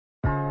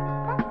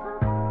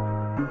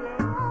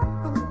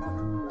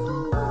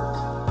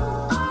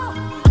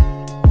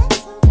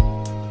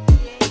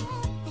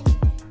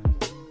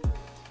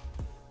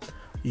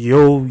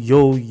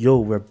Yo,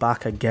 we're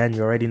back again.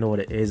 You already know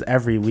what it is.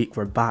 Every week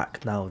we're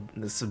back. Now,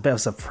 it's a bit of a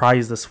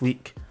surprise this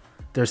week.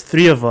 There's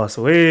three of us.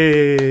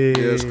 Hey.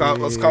 Yeah,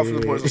 let's clap for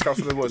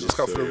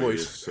the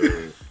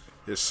boys.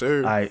 Yes, sir.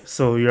 Alright,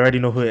 so you already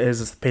know who it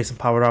is. It's the Pace and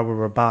Power Hour.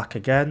 We're back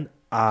again.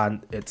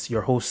 And it's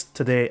your host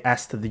today,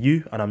 S to the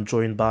U. And I'm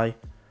joined by...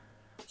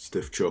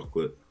 Stiff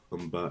Chocolate.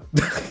 I'm back.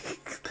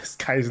 This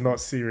guy's not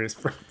serious,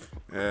 bro.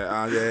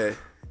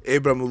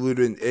 Abraham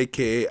Ulurin,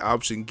 a.k.a.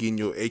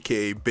 Absingino,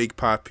 a.k.a. Big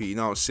Papi, you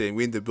know what I'm saying?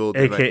 We in the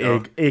building right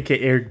now.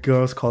 A.k.a.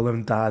 girls call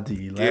him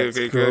daddy. Let's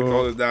go. Girls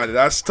call him daddy.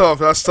 That's tough.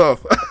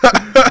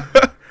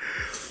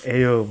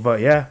 Ayo, but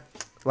yeah,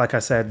 like I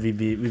said,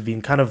 we've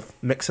been kind of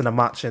mixing and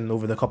matching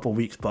over the couple of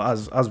weeks,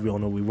 but as we all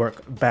know, we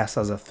work best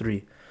as a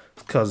three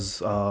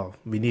because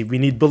we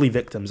need bully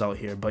victims out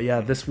here. But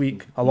yeah, this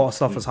week, a lot of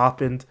stuff has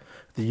happened.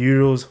 The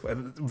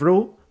Euros,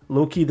 bro,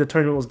 low-key, the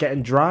tournament was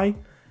getting dry,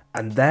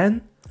 and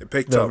then...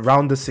 The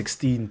round of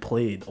 16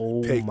 played.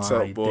 Oh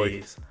my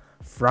days.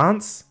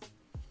 France,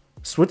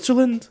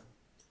 Switzerland,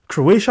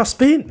 Croatia,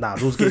 Spain. Nah,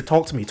 those games.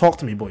 Talk to me,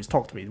 boys.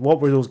 Talk to me. What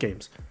were those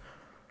games?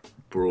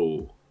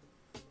 Bro,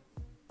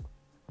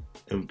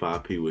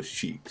 Mbappe was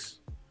cheeks.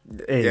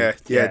 Hey, yeah.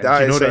 Do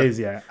you know what it is?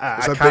 Yeah,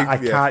 I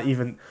can't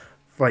even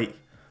we're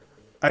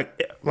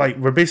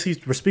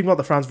speaking about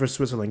the France versus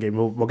Switzerland game.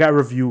 We'll get a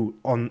review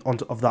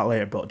of that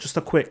later. But just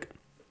a quick,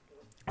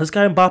 this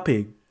guy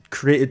Mbappe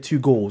created 2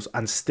 goals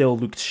and still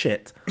looked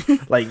shit.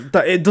 Like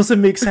that, it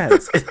doesn't make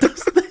sense. It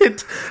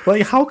doesn't.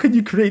 Like, how can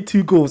you create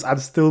 2 goals and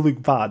still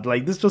look bad?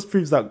 Like, this just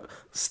proves that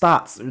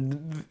stats,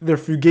 they're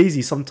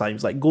fugazi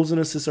sometimes. Like, goals and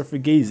assists are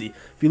fugazi.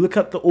 If you look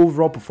at the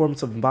overall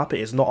performance of Mbappe,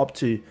 it's not up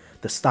to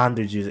the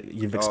standards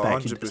you've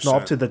expected. It's not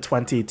up to the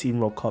 2018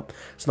 World Cup.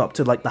 It's not up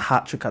to like the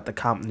hat trick at the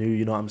Camp Nou.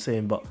 You know what I'm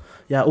saying? But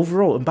yeah,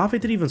 overall, Mbappe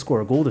didn't even score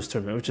a goal this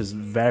tournament, which is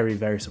very,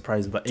 very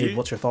surprising. But Abe,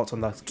 what's your thoughts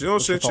on that? Do you know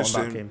what's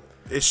interesting?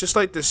 It's just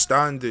like the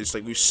standards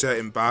like we've set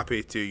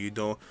Mbappe to, you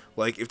know.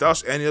 Like, if that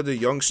was any other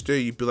youngster,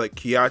 you'd be like,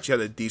 he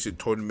actually had a decent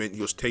tournament.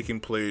 He was taking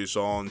players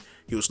on.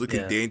 He was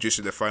looking dangerous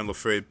in the final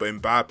third. But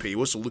Mbappe, he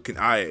wasn't looking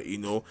at it, you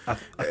know. I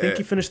think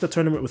he finished the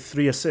tournament with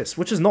 3 assists,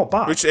 which is not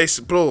bad. Which is,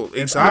 bro,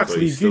 exactly.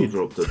 He still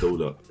dropped a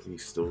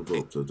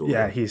donut.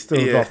 Yeah, he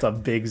still dropped a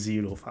big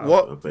zero. Fat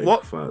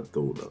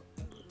donut.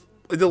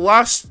 The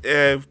last,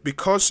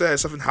 because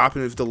something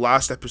happened with the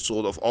last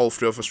episode of all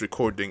 3 of us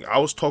recording, I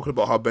was talking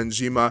about how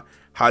Benzema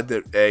had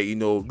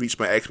reached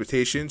my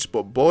expectations,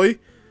 but boy,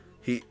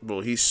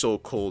 he's so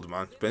cold,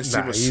 man.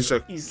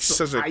 Benzema's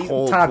such a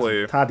cold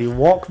player. Taddy,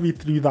 walk me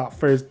through that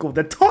first goal.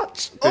 The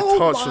touch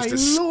was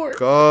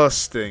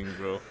disgusting,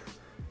 bro.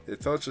 The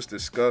touch was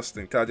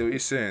disgusting. Taddy, what you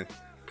saying?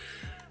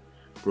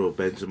 Bro,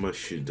 Benzema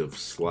should have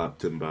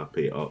slapped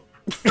Mbappe up.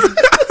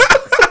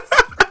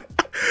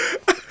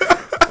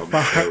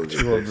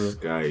 This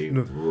guy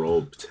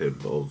robbed him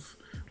of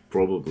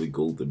probably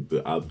golden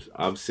boot.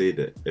 I'm saying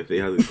it. If they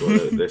hadn't got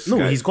it, this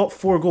guy... he's got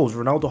 4 goals.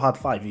 Ronaldo had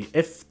 5.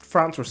 If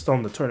France were still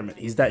in the tournament,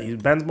 he's dead.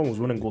 Benzema was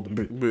winning golden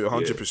boot.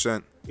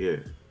 100%. Yeah.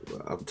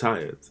 I'm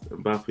tired.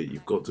 Mbappe,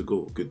 you've got to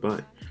go.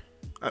 Goodbye.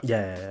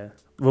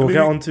 We'll get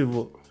on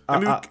to...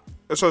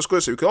 that's what I was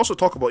going to say. We could also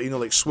talk about,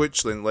 like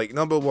Switzerland. Like,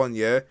 number 1,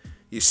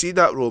 you see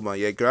that Roma,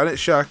 Granit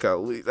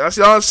Xhaka. That's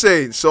what I'm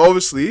saying. So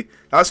obviously,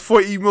 that's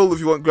 40 mil if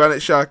you want Granit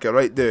Xhaka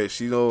right there.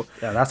 So,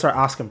 yeah, that's our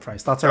asking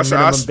price. That's our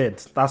minimum bid.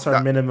 That's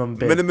our minimum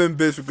bid. Minimum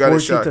bid for Granit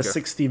Xhaka. 40 to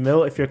 60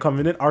 mil if you're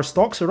coming in. Our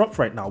stocks are up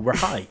right now. We're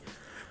high.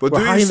 But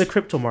we're high in the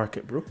crypto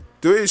market, bro.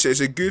 It's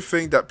a good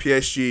thing that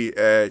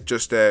PSG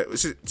just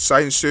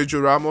signed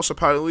Sergio Ramos,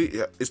 apparently.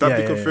 Is that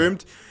been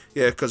confirmed?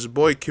 Yeah, because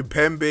boy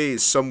Kimpembe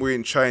is somewhere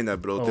in China,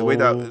 bro. The way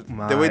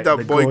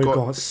that boy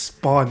got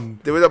spun.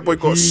 The way that boy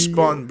got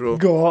spun, bro.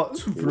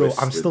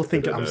 I'm still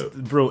thinking.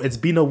 It's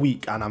been a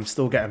week and I'm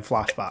still getting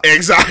flashbacks.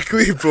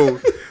 Exactly, bro.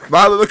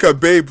 Man, look at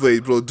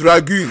Beyblade, bro.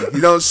 Dragoon.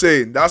 You know what I'm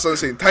saying? That's what I'm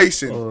saying.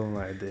 Tyson. Oh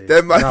my day.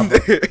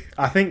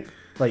 I think,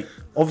 like,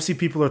 obviously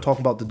people are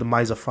talking about the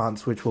demise of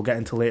France, which we'll get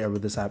into later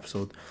with this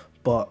episode.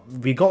 But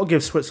we got to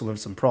give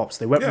Switzerland some props.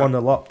 They went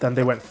 1-0 up, then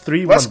they went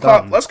 3-1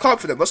 down. Let's clap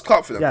for them.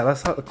 Yeah,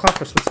 let's clap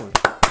for Switzerland.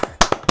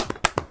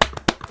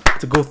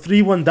 To go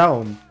 3-1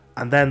 down,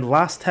 and then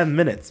last 10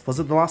 minutes,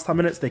 was it the last 10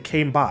 minutes? They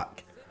came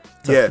back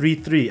to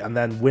 3-3 and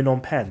then win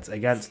on pens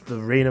against the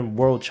reigning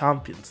world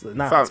champions.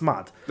 It's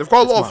mad. They've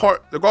got a lot of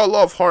heart. They've got a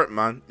lot of heart,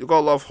 man. They've got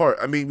a lot of heart.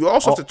 I mean, we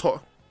also have to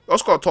talk. We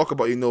also got to talk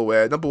about,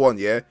 number 1,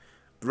 the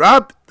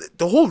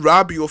whole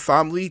Rabiot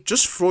family.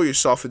 Just throw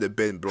yourself in the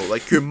bin, bro.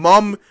 Like your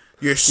mum.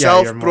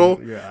 Yourself, your bro.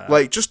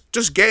 Like,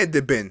 just get in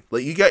the bin.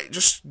 Like, you get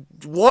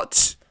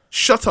what?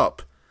 Shut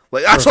up.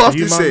 Like, that's all I have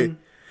to say.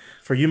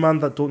 For you, man,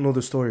 that don't know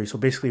the story. So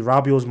basically,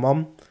 Rabiot's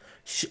mum,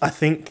 I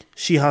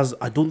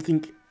don't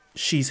think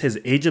she's his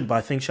agent, but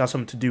I think she has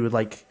something to do with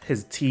like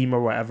his team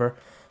or whatever.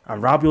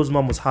 And Rabiot's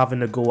mum was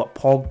having a go at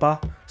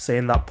Pogba,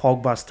 saying that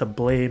Pogba's to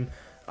blame.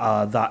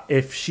 That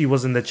if she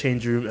was in the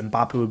change room,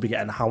 Mbappe would be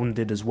getting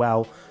hounded as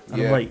well.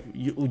 And I'm like,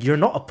 you're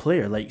not a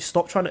player. Like,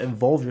 stop trying to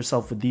involve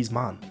yourself with these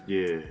man.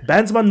 Yeah.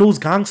 Benzema knows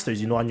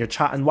gangsters, and you're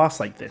chatting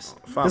whilst like this.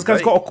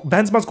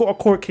 Benzema's got a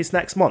court case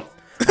next month.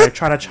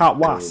 trying to chat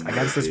was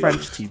against this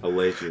French team.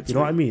 Allegedly. You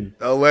know what I mean?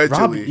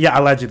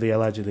 Allegedly.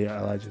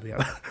 Allegedly.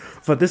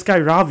 But this guy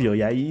Ravio,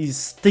 yeah, he's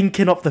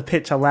stinking up the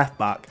pitch at left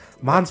back.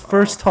 Man's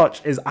first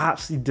touch is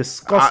actually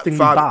disgustingly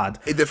bad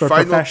for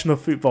professional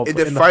football.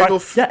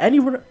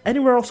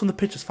 Anywhere else on the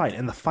pitch is fine.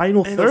 In the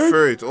final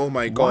third, oh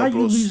my god, why are you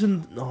bro.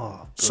 losing?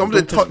 Oh, Some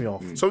of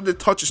the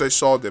touches I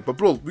saw there, but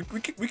bro,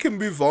 we can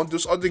move on.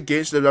 There's other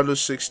games in the round of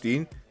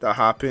 16 that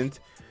happened.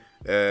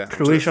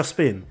 Croatia,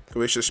 Spain.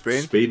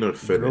 Spain are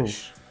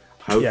finished.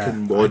 How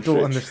can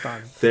Modric,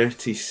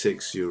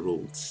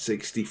 36-year-old,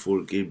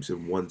 64 games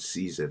in one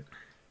season,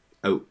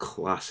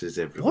 outclasses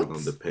everyone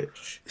on the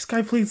pitch? This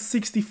guy played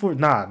 64.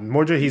 Nah,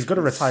 Modric, he's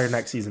gonna retire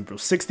next season, bro.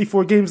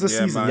 64 games this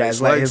season. Man, yeah,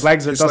 his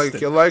legs are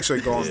dusted. Your legs are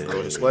gone,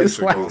 bro. His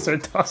legs are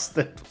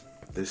dusted.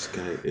 This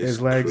guy is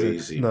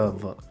crazy.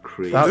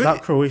 Crazy.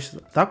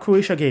 That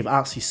Croatia game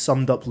actually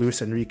summed up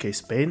Luis Enrique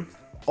Spain.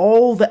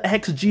 All the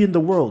XG in the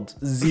world,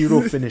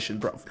 zero finishing,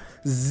 bro.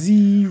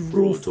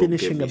 Zero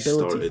finishing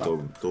ability.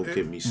 Don't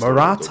get me started.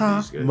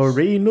 Morata,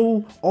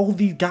 Moreno, all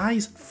these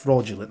guys,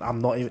 fraudulent. I'm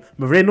not even.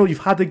 Moreno, you've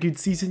had a good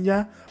season,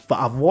 yeah, but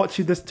I've watched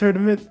you this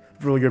tournament,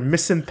 bro. You're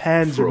missing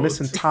pens, you're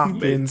missing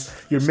tap-ins,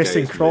 you're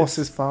missing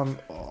crosses, fam.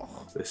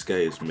 Oh. This guy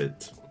is mid.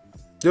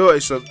 Yo, I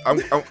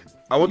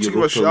want to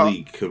give a shout.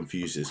 League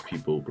confuses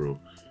people, bro.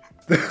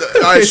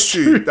 That is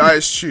true.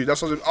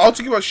 That's what I'll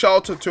give a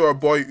shout out to our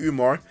boy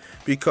Umar,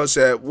 because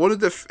one of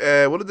the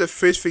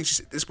first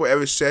things this boy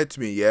ever said to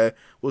me,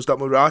 was that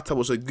Morata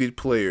was a good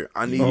player,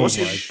 and he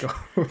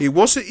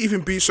wasn't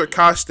even being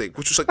sarcastic,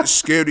 which was like the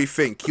scary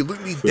thing. He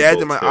looked me dead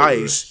in my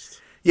eyes.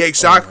 Yeah,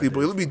 exactly.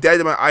 But he looked me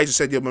dead in my eyes and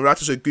said, "Yeah,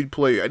 Morata's a good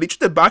player," and he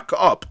tried to back it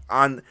up.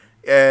 And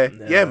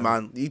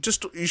man, you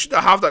should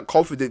have that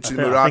confidence in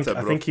Morata,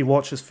 bro. I think he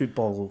watches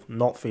football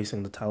not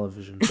facing the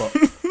television.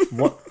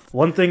 But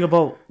one thing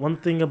about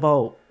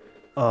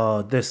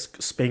this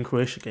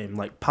Spain-Croatia game,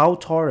 like Pau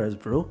Torres,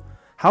 bro,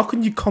 how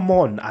can you come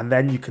on and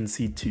then you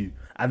concede two,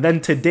 and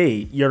then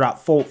today you're at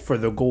fault for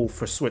the goal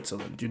for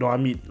Switzerland? You know what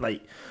I mean?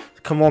 Like,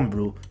 come on,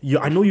 bro.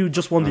 I know you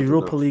just won the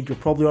Europa League. You're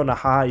probably on a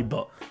high,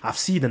 but I've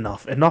seen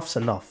enough. Enough's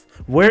enough.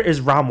 Where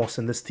is Ramos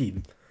in this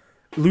team?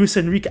 Luis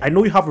Enrique, I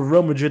know you have a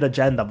Real Madrid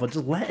agenda, but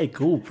just let it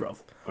go, bro.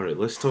 All right,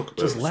 let's talk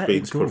about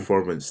Spain's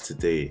performance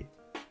today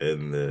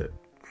in the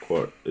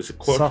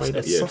quarterfinal?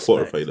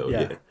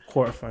 Quarterfinal.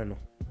 Quarterfinal.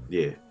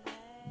 Yeah.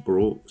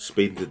 Bro,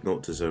 Spain did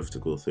not deserve to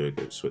go through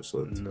against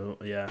Switzerland. No,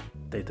 yeah,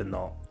 they did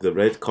not. The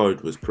red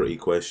card was pretty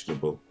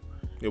questionable.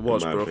 It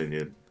was, in my bro.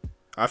 opinion.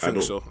 I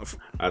think so.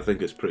 I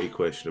think it's pretty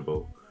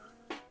questionable.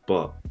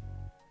 But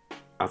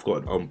I've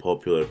got an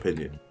unpopular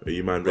opinion. Are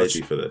you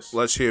ready for this?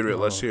 Let's hear it.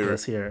 Let's hear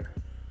it.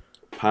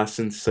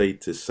 Passing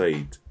side to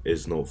side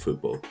is not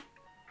football.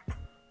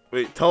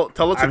 Wait, tell it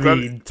to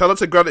Granit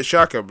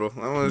Xhaka, bro.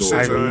 I want to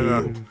say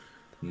something.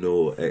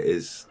 No, it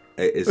is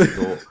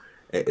not.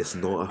 It is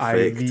not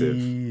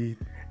effective.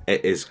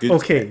 It is good.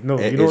 Okay, no,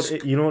 you know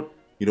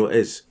what it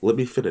is. Let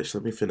me finish.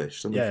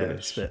 Yeah,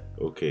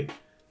 okay,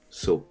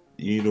 so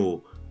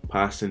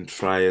passing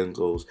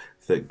triangles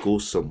that go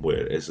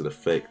somewhere is an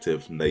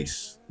effective,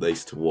 nice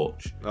to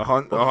watch.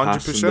 100%.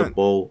 Passing the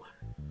ball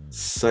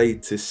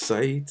side to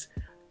side,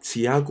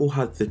 Thiago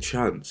had the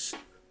chance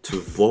to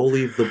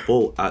volley the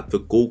ball at the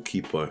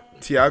goalkeeper.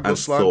 Thiago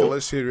slander,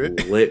 let's hear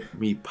it. Let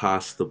me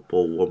pass the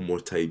ball one more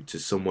time to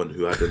someone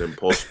who had an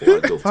impossible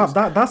angle.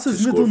 That's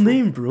his middle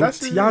name, bro.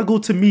 That's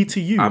Thiago to me to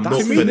you. I'm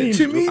not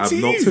finished.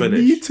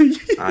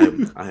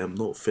 I am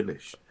not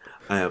finished.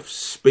 I have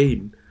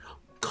Spain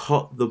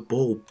cut the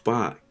ball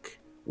back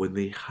when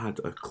they had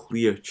a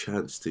clear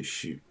chance to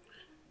shoot.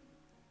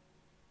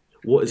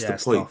 What is the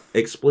point?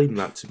 Explain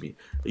that to me.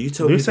 Are you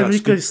telling Luis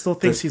Enrique still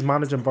thinks he's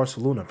managing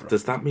Barcelona, bro?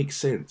 Does that make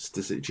sense?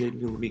 Does it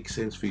genuinely make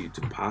sense for you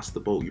to pass the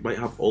ball? You might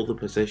have all the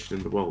possession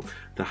in the world,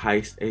 the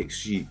highest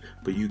XG,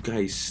 but you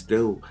guys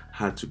still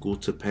had to go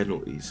to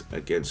penalties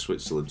against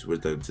Switzerland, who were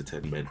down to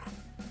 10 men.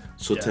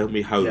 So tell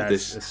me how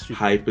this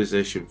high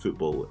possession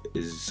football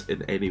is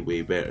in any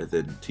way better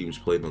than teams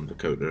playing on the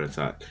counter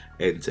attack,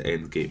 end to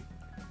end game.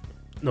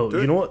 No,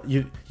 you know what?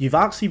 You've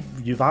actually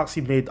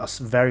made a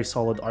very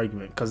solid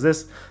argument, because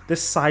this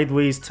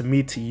sideways to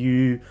me to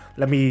you,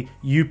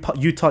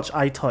 you touch,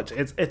 I touch.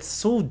 It's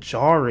so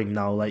jarring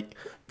now. Like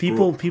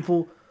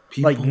people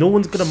like, no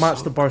one's gonna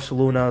match the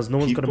Barcelonas, no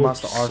one's gonna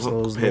match the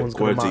Arsenals, no one's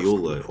gonna match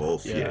Guardiola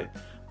off. Yeah.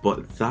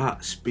 But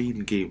that Spain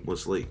game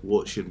was like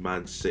watching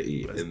Man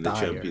City in the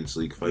Champions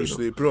League final.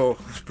 Usually, bro,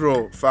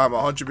 fam,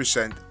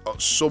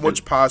 100%. So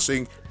much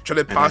passing, trying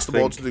to pass the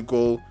ball to the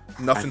goal,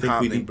 nothing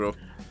happening, bro.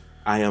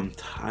 I am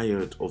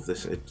tired of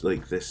this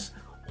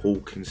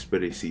whole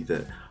conspiracy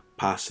that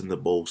passing the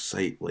ball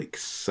side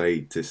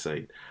to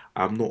side.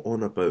 I'm not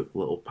on about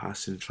little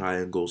passing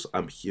triangles.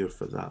 I'm here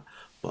for that.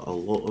 But a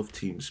lot of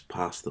teams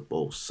pass the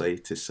ball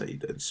side to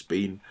side, and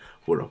Spain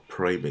were a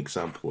prime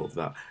example of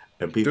that.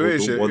 And people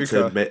don't want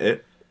to admit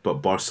it,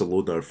 but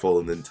Barcelona are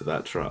falling into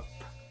that trap.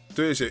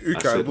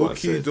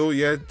 Low-key though,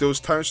 yeah, those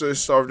times at the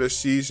start of the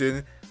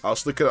season, I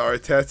was looking at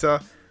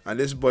Arteta, and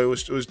this boy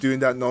was doing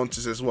that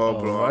nonsense as well,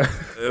 bro.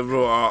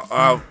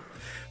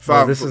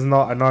 Fam, this is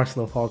not an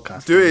Arsenal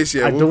podcast. Do it,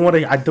 yeah. I don't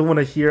want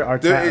to hear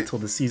Arteta it- until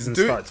the season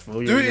starts.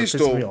 Bro. Do You're it is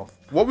pissing me though. off.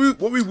 What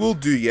we will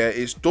do, yeah,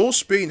 is though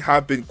Spain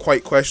have been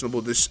quite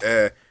questionable this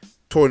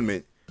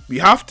tournament, we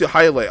have to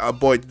highlight our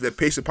boy the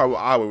pace of power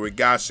hour we're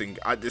gassing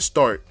at the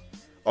start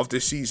of the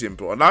season,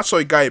 bro, and that's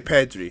our guy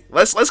Pedri.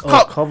 Let's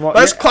clap. Come on.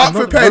 Let's Yeah, clap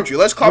for Pedri.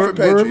 Let's clap for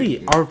We're Pedri.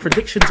 elite. Our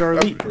predictions are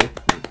elite, bro.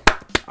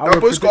 Our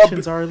boy's got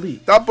predictions are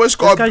elite. That boy's This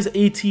got. guy's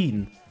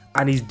 18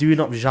 and he's doing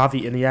up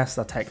Xavi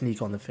Iniesta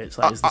technique on the pitch.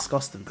 Like, it's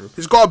disgusting, bro.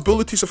 He's got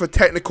abilities of a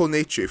technical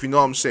nature, if you know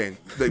what I'm saying.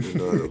 Like,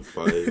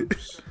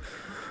 Vibes.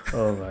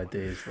 Oh my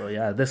days, bro.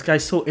 Yeah, this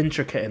guy's so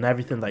intricate in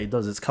everything that he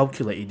does. It's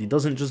calculated. He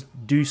doesn't just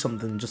do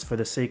something just for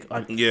the sake.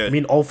 Yeah. I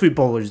mean, all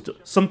footballers do.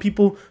 Some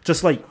people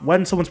just like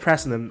when someone's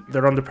pressing them,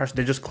 they're under pressure.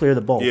 They just clear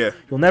the ball. Yeah.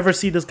 You'll never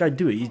see this guy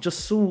do it. He's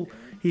just so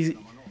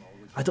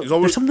I don't. He's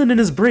always- There's something in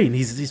his brain.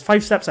 He's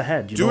 5 steps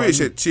ahead. You know what I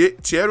mean?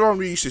 Thierry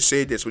Henry used to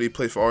say this when he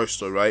played for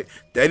Arsenal, right?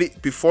 Then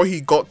before he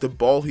got the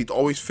ball, he'd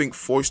always think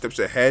 4 steps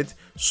ahead,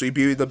 so he'd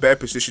be in a better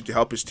position to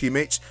help his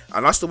teammates.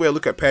 And that's the way I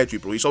look at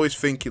Pedri, bro. He's always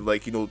thinking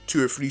like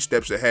 2 or 3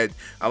 steps ahead,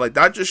 and like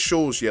that just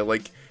shows you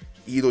like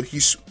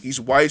he's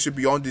wiser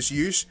beyond his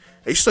years.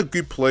 He's just a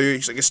good player.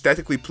 He's like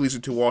aesthetically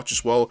pleasing to watch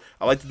as well.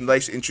 I like the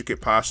nice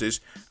intricate passes,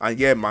 and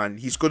yeah, man,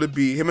 he's gonna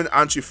be him and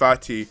Ansu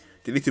Fati.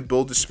 They need to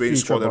build the Spain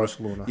Future squad.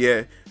 Barcelona.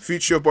 Yeah,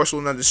 future of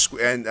Barcelona and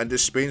the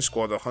Spain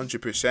squad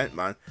 100%,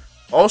 man.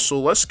 Also,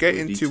 let's get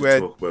We need into to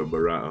talk about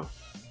Morata.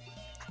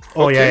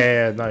 Oh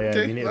Okay. yeah. No, yeah.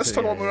 Okay, we need let's to-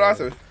 talk yeah, about yeah,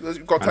 Morata.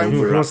 We've got I time know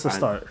for Who it. wants to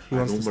start? Who I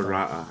wants know to start?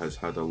 Morata has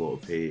had a lot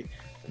of hate,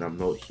 and I'm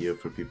not here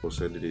for people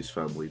sending his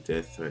family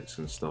death threats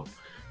and stuff.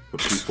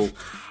 But people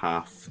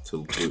have to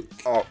look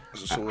Oh, at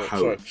how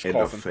sorry, just coughing.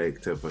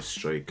 ineffective a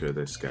striker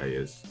this guy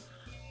is.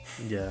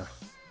 Yeah,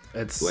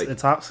 it's Like-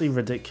 it's absolutely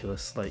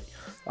ridiculous. Like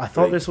I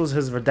thought Like, this was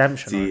his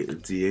redemption.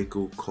 arc.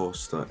 Diego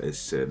Costa is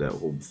sitting at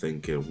home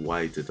thinking,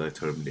 why did I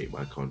terminate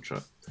my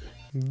contract?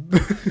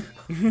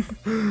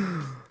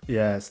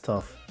 Yeah, it's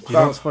tough. You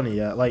know what's funny?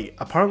 Yeah, like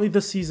apparently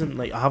this season,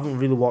 like I haven't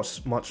really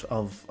watched much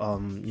of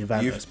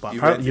Juventus, but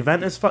apparently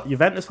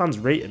Juventus fans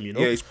rate him. You know,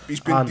 Yeah, he's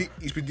been And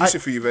he's been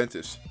decent for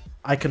Juventus.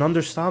 I can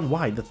understand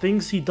why. The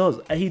things he does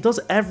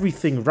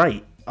everything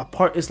right.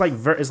 Apart, it's like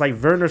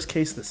Werner's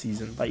case this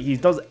season. Like he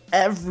does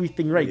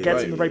everything right, Yeah,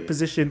 gets in right, the right yeah.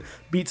 position,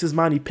 beats his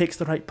man, he picks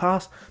the right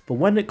pass. But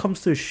when it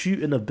comes to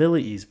shooting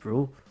abilities,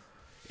 bro,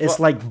 it's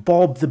like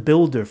Bob the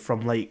Builder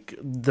from like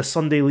the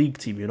Sunday League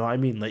team. You know what I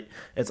mean? Like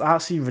it's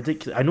absolutely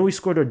ridiculous. I know he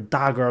scored a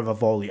dagger of a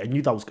volley. I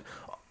knew that was.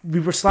 We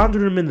were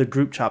slandering him in the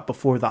group chat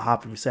before that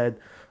happened. We said,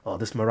 "Oh,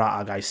 this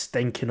Morata guy's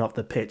stinking up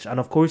the pitch," and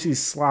of course he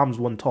slams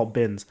one top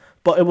bins.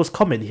 But it was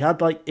coming. He had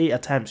like 8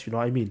 attempts. You know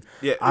what I mean?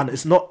 Yeah. And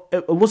it's not.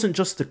 It wasn't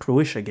just the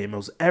Croatia game. It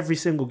was every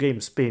single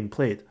game Spain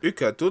played.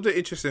 Uka, though the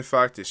interesting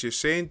fact is you're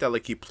saying that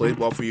like he played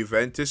well for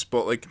Juventus,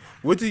 but like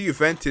where did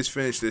Juventus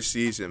finish this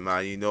season,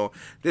 man? You know,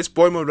 this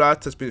boy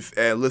Morata has been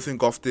living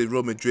off the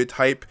Real Madrid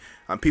hype,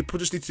 and people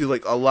just need to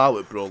like allow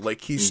it, bro.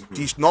 Like he's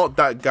not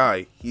that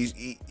guy.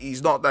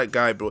 He's not that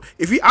guy, bro.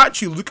 If you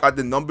actually look at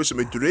the numbers of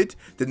Madrid,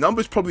 the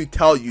numbers probably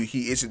tell you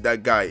he isn't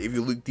that guy. If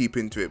you look deep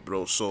into it,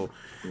 bro. So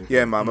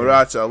yeah, man,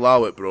 Morata,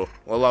 allow it, bro.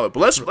 Allow it.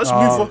 But let's move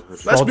on.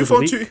 Let's move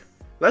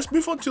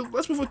on to.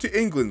 Let's move on to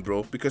England,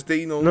 bro, because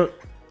they, No.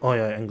 Oh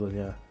yeah, England.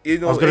 Yeah. you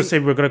know, I was gonna say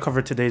we're gonna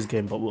cover today's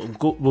game, but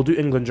we'll do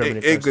England Germany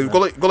first. England,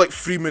 and we've got like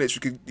 3 minutes.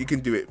 You can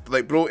do it.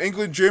 Like, bro,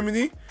 England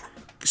Germany,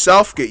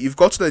 Southgate, you've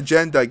got an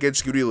agenda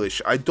against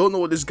Grealish. I don't know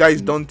what this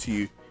guy's done to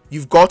you.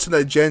 You've got an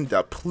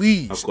agenda,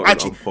 please.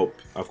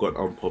 I've got an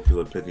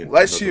unpopular opinion.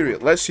 Let's hear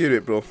it. Let's hear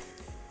it, bro.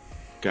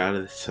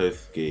 Gareth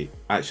Southgate.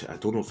 Actually, I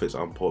don't know if it's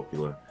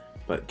unpopular,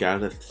 but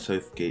Gareth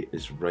Southgate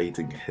is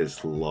riding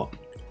his luck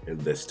in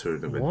this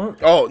tournament. What?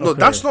 Oh no, Okay,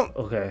 that's not.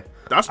 Okay.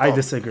 That's I not.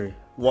 disagree.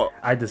 What?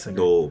 I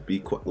disagree. No, be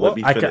quiet. What?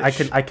 Let me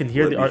finish. I can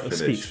hear Let the me art.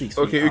 finish. Speak.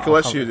 Okay, I'll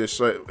let's cover hear it. this.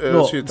 Right, No,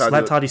 let's hear just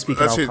let Taddy speak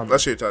and Let's I'll hear. counter.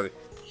 Let's hear Taddy.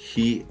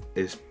 He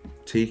is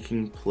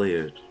taking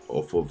players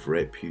off of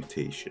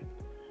reputation.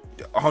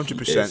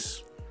 100%.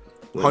 Yes.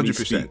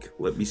 100%.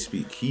 Let me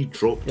speak. He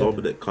dropped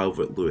Dominic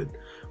Calvert-Lewin,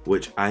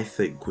 which I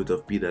think would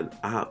have been an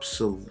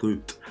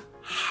absolute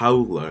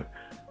howler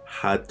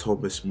had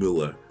Thomas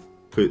Muller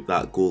put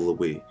that goal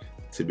away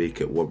to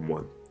make it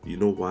 1-1. You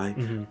know why?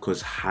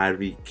 Because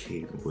Harry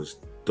Kane was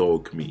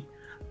dog meat.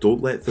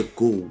 Don't let the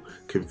goal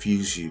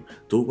confuse you.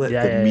 Don't let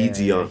the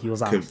media He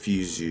was ass.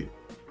 confuse you.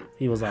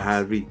 He was ass.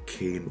 Harry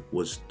Kane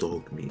was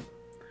dog meat.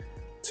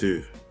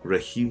 2.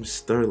 Raheem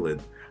Sterling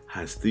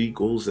has 3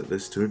 goals at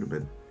this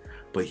tournament,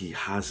 but he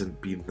hasn't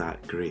been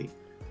that great.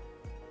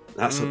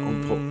 That's an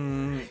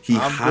unpopular. He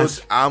I'm has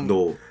good- I'm-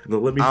 no.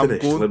 Let me I'm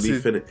finish. going Let me to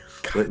finish.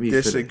 Let me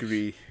finish.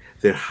 Disagree.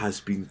 There has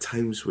been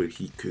times where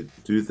he could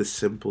do the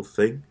simple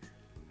thing,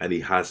 and he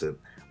hasn't.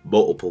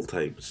 Multiple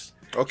times.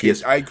 Okay,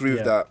 Yes. I agree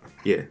with that.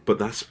 Yeah,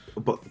 but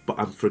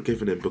I'm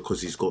forgiving him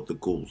because he's got the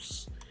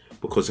goals.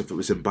 Because if it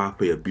was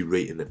Mbappe, I'd be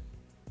rating him.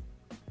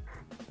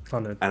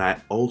 Standard. And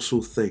I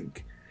also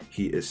think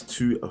he is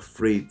too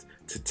afraid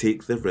to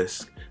take the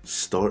risk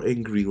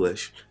starting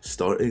Grealish,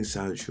 starting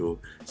Sancho,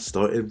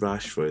 starting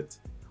Rashford,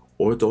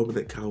 or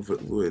Dominic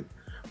Calvert-Lewin,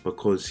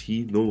 because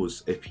he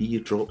knows if he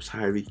drops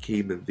Harry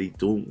Kane and they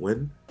don't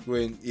win,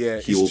 he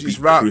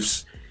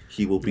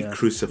will be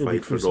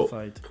crucified for not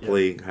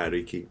playing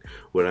Harry Kane.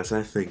 Whereas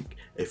I think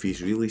if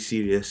he's really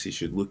serious, he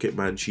should look at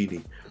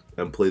Mancini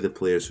and play the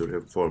players who are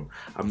in form.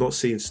 I'm not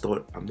saying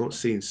start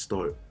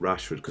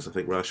Rashford, because I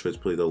think Rashford's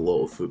played a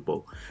lot of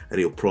football and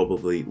he'll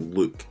probably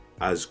look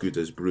as good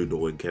as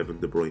Bruno and Kevin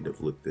De Bruyne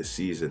have looked this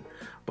season.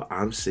 But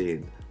I'm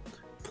saying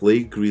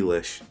play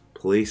Grealish,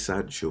 play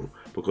Sancho,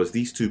 because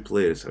these two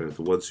players are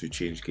the ones who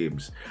change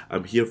games.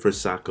 I'm here for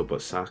Saka,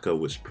 but Saka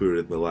was poor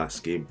in the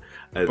last game,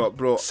 and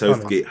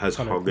Southgate has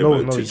hung him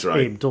out to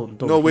dry.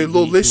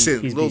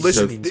 Listen.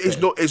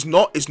 It's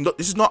not. This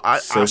is not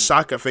a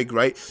Saka thing,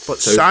 right? But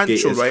Southgate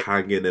Sancho, is right?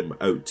 hanging him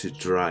out to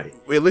dry.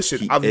 Wait,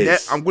 listen. I'm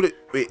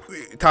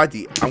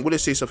gonna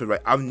say something,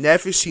 right? I've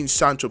never seen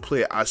Sancho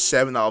play a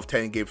 7 out of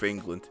 10 game for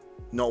England.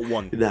 Not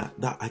one. That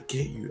I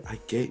get you.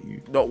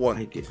 Not one.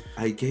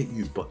 I get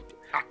you, but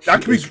he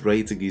is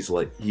riding his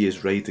luck.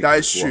 That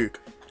is true.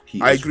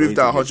 I agree with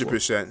that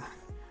 100%.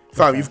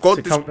 Fam, you've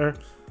got this. To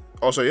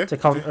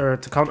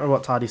counter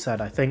what Taddy said,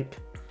 I think.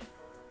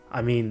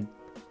 I mean,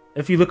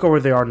 if you look at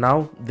where they are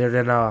now, they're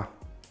in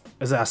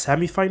is it a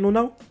semi-final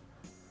now?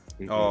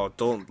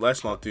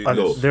 Let's not do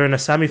this. They're in a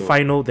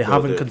semi-final. They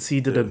haven't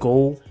conceded a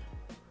goal.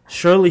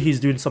 Surely he's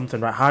doing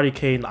something right. Harry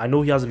Kane, I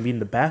know he hasn't been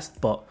the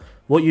best, but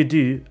what you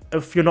do,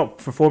 if you're not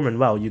performing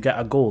well, you get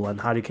a goal, and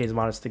Harry Kane's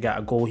managed to get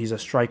a goal. He's a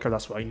striker,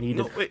 that's what I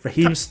needed.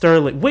 Raheem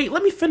Sterling. Wait,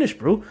 let me finish,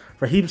 bro.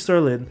 Raheem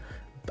Sterling,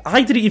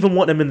 I didn't even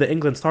want him in the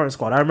England starting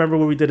squad. I remember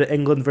when we did it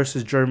England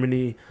versus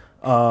Germany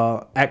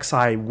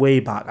XI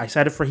way back. I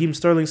said if Raheem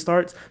Sterling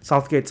starts,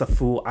 Southgate's a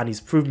fool, and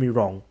he's proved me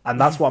wrong. And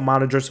that's what a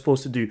manager's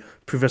supposed to do,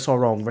 prove us all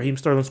wrong. Raheem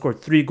Sterling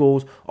scored 3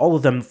 goals, all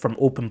of them from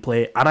open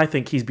play, and I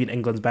think he's been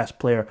England's best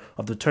player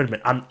of the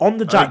tournament. And on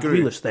the Jack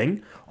Grealish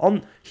thing,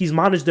 he's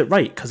managed it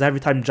right, because every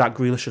time Jack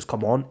Grealish has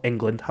come on,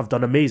 England have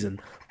done amazing.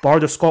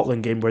 Bar the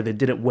Scotland game where they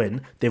didn't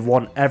win, they've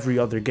won every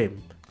other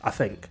game, I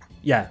think.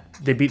 Yeah,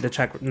 they beat the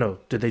Czech... No,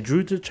 did they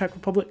drew the Czech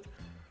Republic?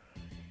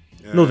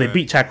 No, they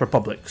beat Czech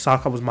Republic.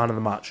 Saka was man of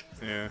the match.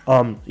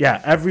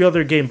 Every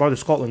other game, bar the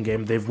Scotland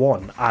game, they've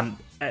won, and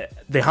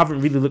they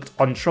haven't really looked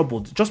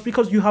untroubled. Just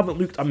because you haven't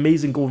looked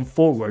amazing going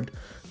forward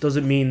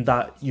doesn't mean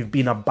that you've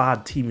been a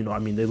bad team, you know what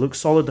I mean? They look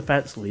solid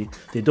defensively,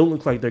 they don't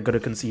look like they're going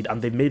to concede,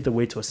 and they've made their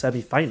way to a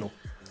semi-final.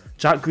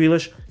 Jack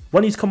Grealish,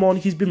 when he's come on,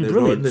 he's been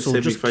brilliant. So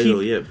just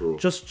keep, yet, bro.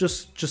 Just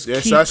yes,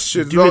 keep that's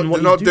true. doing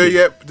what they're not he's there doing.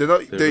 yet. They're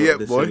not there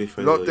yet, boy.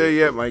 They're not there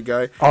yet, my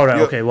guy. All right,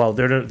 okay. Well,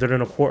 they're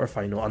in a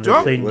quarterfinal, and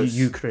they're playing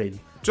Ukraine.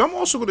 So I'm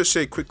also going to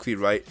say quickly,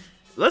 right?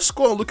 Let's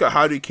go and look at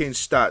Harry Kane's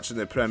stats in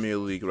the Premier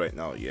League right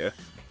now, yeah?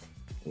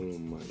 Oh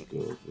my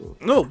god, bro.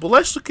 No, but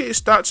let's look at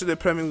his stats in the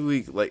Premier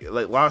League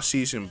like last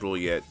season, bro,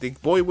 yeah? The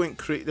boy went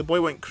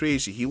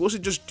crazy. He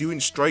wasn't just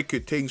doing striker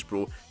things,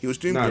 bro. He was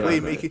doing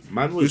playmaking.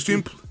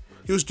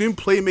 He was doing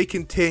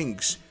playmaking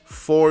things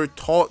for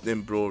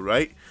Tottenham, bro,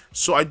 right?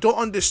 So I don't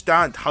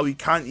understand how he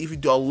can't even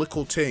do a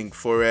little thing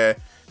for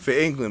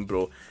England,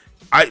 bro.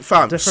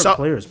 Different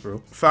players,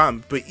 bro.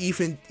 Fam, but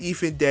even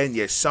then,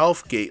 yeah,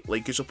 Southgate,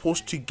 like, you're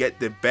supposed to get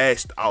the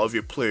best out of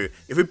your player.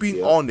 If we're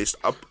being honest,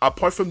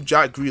 apart from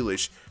Jack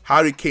Grealish,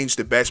 Harry Kane's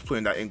the best player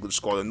in that England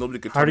squad, and nobody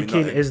could tell me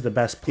Harry Kane is the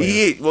best player.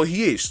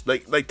 He is.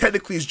 Like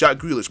technically, it's Jack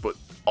Grealish, but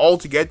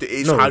altogether,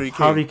 it's Harry Kane.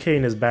 Harry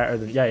Kane is better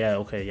than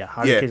Harry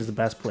Kane is the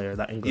best player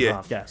that England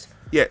have. Yes.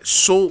 Yeah,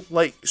 so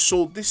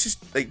this is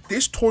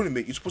this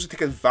tournament. You're supposed to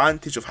take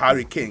advantage of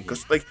Harry Kane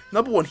because,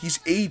 number one,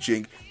 he's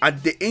aging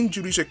and the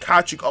injuries are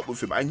catching up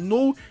with him. I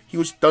know he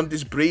was done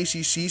this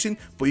brazy season,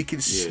 but you can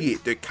see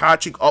it. They're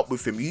catching up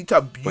with him. You need to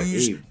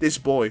abuse this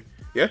boy.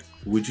 Yeah.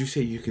 Would you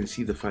say you can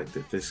see the fact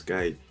that this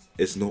guy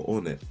is not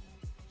on it?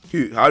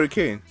 Who? Harry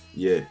Kane?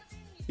 Yeah.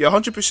 Yeah,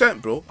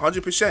 100%, bro.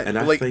 100%.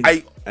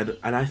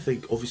 And I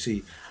think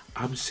obviously,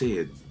 I'm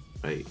saying,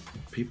 right,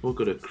 people are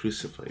gonna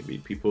crucify me.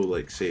 People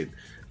saying.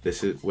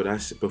 This is what I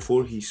said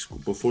before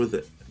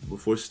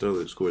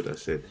Sterling scored. I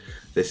said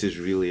this is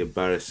really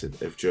embarrassing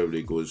if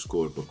Germany go and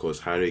score because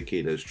Harry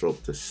Kane has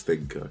dropped a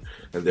stinker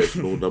and there's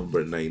no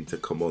number 9 to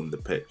come on the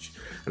pitch.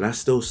 And I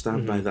still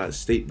stand by that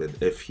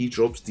statement. If he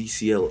drops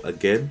DCL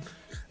again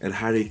and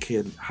Harry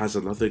Kane has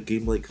another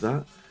game like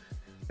that,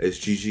 it's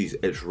GG's.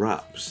 It's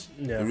wraps.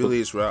 Yeah, it really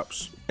is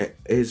wraps. It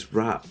is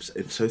wraps,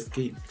 and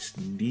Southgate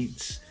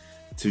needs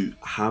to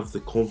have the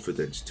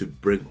confidence to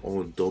bring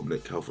on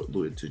Dominic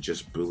Calvert-Lewin to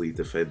just bully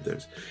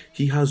defenders.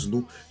 He has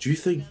no. Do you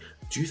think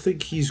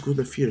he's going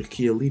to fear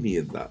Chiellini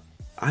in that?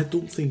 I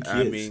don't think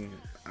he is.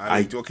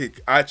 Okay.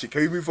 Actually,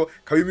 can we move on?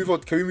 Can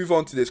we move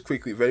on to this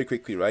quickly, very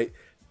quickly, right?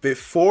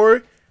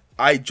 Before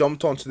I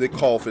jumped onto the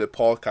call for the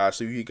podcast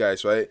with you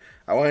guys, right?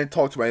 I want to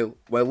talk to my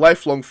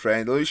lifelong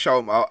friend. Let me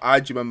shout him out,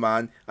 Adji, my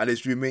man, and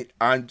his roommate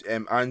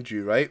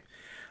Andrew, right?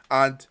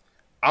 And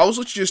I was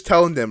literally just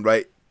telling them,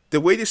 right? The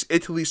way this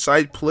Italy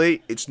side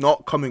play, it's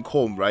not coming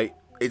home, right?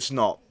 It's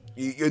not.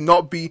 You're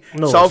not beating...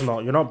 No, it's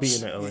not. You're not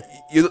beating Italy.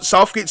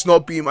 Southgate's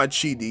not beating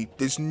Mancini.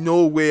 There's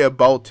no way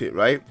about it,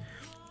 right?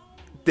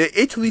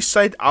 The Italy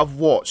side I've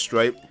watched,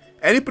 right?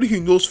 Anybody who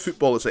knows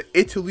football is that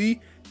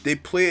Italy, they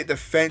play a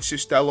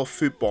defensive style of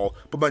football,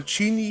 but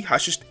Mancini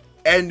has just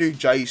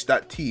energized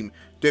that team.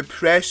 They're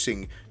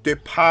pressing, they're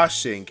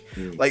passing,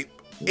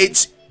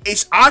 it's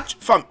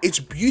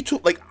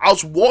beautiful. Like, I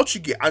was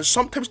watching it, and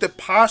sometimes the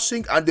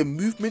passing and the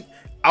movement,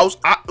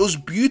 it was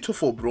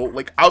beautiful, bro.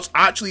 Like, I was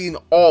actually in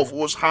awe of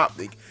what was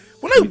happening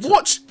when I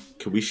watched.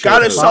 Can we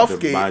shout Gareth out the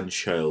Southgate,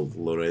 man-child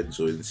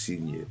Lorenzo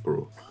Insigne,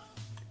 bro?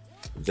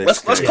 Let's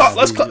clap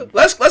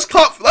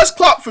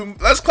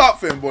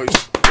for him,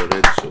 boys.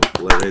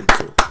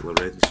 Lorenzo.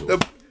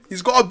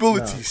 He's got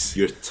abilities.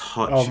 Your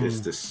touch is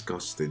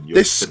disgusting.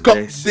 Your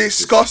finesse is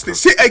Disgusting.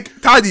 See,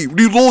 Taddy,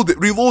 reload it.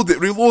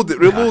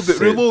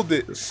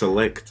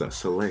 Selector.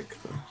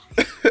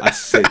 I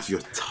said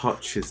your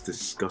touch is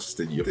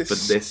disgusting. Your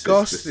finesse is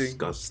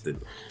disgusting.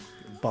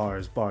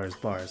 Bars.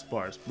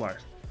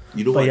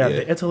 You know But what? yeah,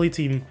 the Italy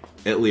team.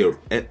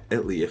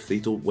 Italy, if they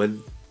don't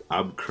win,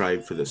 I'm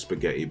crying for the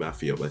spaghetti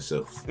mafia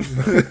myself.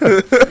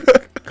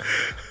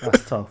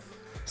 That's tough.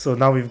 So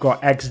now we've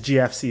got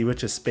ex-GFC,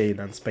 which is Spain,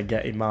 and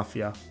Spaghetti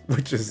Mafia,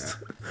 which is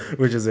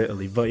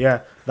Italy. But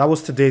yeah, that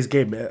was today's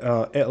game,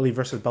 Italy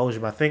versus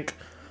Belgium. I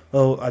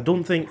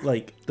don't think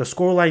like the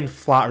scoreline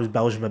flatters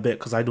Belgium a bit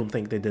because I don't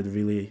think they did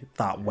really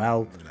that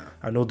well. No.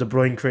 I know De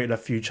Bruyne created a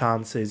few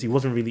chances. He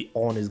wasn't really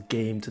on his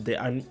game today,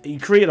 and he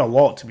created a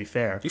lot, to be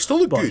fair. He still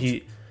looked good.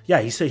 He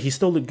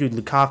still looked good.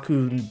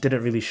 Lukaku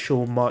didn't really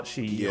show much.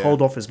 He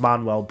held off his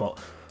man well, but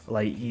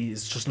like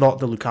he's just not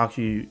the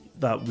Lukaku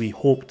that we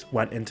hoped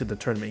went into the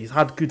tournament. He's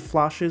had good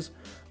flashes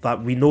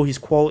that we know he's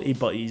quality,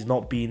 but he's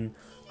not been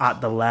at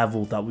the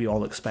level that we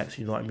all expect,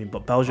 you know what I mean?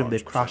 But Belgium, 100%.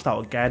 They've crashed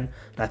out again.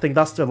 And I think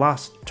that's their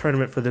last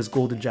tournament for this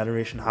golden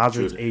generation.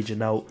 Hazard's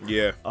aging out.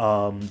 Yeah.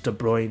 De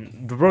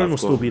Bruyne will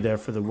still be there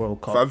for the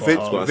World Cup.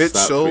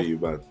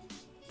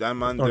 That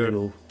man there.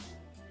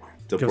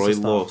 De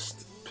Bruyne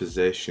lost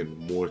possession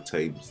more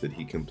times than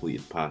he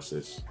completed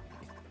passes.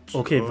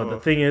 Okay, but the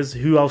thing is,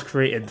 who else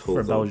created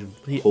for Belgium?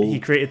 He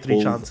created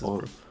 3 chances.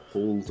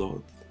 Hold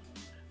on.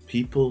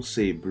 People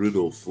say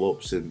Bruno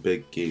flops in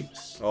big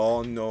games.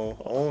 Oh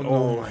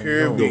no!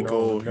 Here we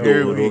go.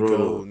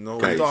 No,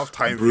 guys, we don't have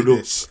time for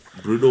this.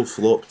 Bruno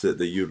flopped at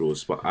the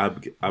Euros, but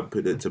I'm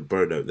putting it to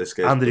burnout. This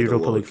guy's played a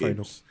lot of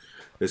games.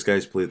 This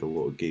guy's played a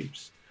lot of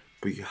games,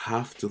 but you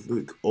have to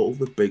look. All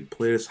the big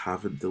players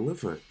haven't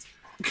delivered.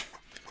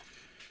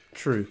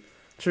 True.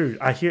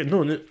 I hear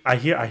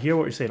what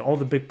you're saying. All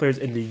the big players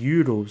in the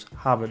Euros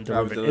haven't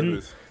delivered.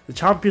 In the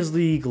Champions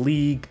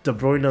League, De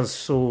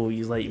Bruyne's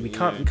he's like we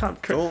can't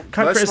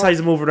criticize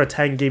him over a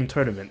 10-game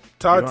tournament.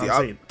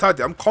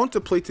 Taddy, I'm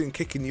contemplating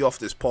kicking you off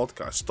this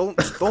podcast.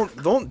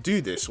 Don't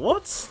do this.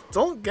 What?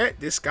 Don't get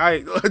this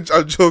guy. I'm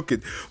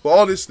joking. But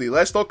honestly,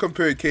 let's not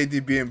compare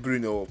KDB and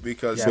Bruno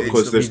because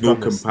there's no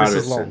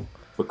comparison.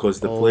 Because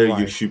the player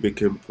you should be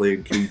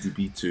playing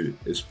KDB to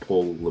is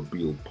Paul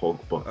Labille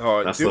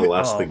Pogba. That's the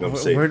last thing I'm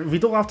saying. We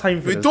don't have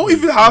time for this. We don't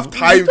even have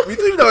time. We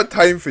don't even have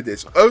time for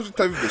this.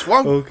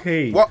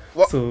 Okay. What?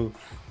 So,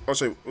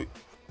 sorry. What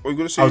are you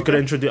gonna say? I was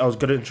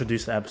gonna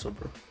introduce the episode,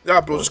 bro.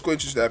 Yeah, bro. Just go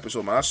introduce the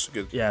episode, man. That's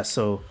good. Yeah.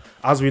 So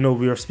as we know,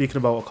 we are speaking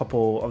about a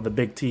couple of the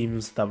big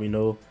teams that we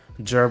know: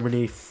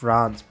 Germany,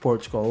 France,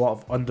 Portugal. A lot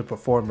of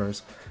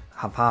underperformers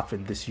have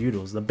happened this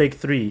Euros. The big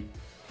three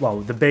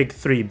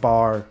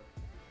bar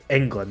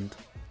England,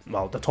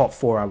 the top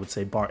 4 I would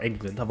say bar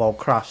England have all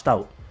crashed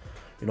out,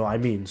 you know what I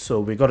mean?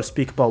 So we got to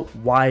speak about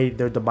why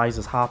their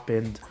demise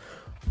happened,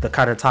 the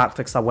kind of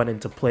tactics that went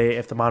into play,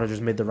 if the managers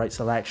made the right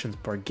selections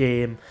per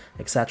game,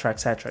 etc.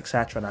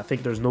 And I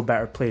think there's no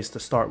better place to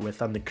start with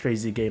than the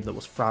crazy game that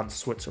was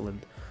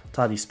France-Switzerland.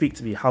 Taddy, speak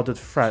to me. How did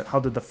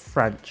the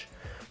French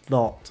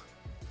not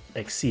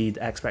exceed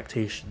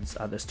expectations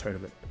at this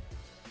tournament?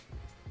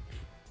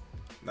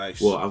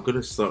 Nice. Well, I'm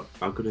gonna start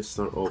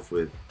off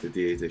with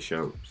Didier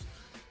Deschamps.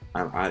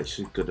 I'm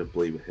actually gonna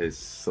blame his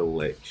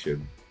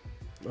selection.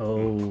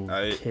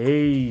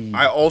 Okay.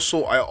 I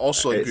also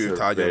agree with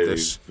Taddy on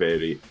this.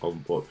 Very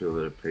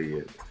unpopular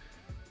opinion.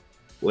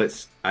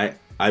 I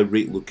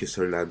rate Lucas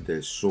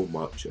Hernandez so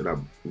much, and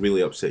I'm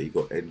really upset he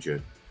got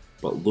injured.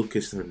 But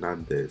Lucas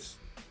Hernandez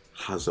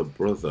has a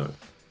brother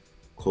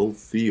called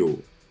Theo,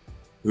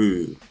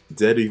 who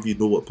didn't even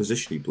know what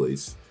position he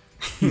plays.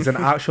 He's an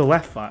actual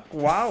left back.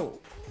 Wow.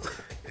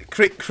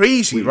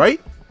 Crazy,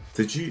 right?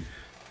 Did you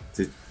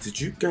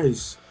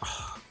guys?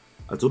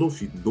 I don't know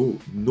if you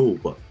know,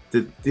 but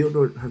did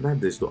Theo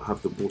Hernandez not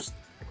have the most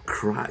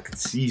cracked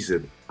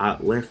season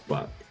at left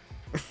back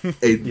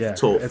in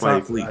top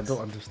 5 leagues? I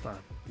don't understand.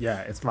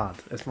 Yeah, it's mad.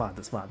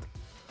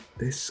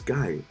 This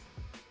guy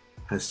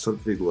has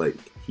something like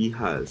he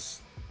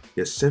has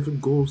 7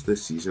 goals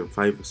this season,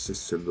 5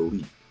 assists in the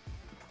league,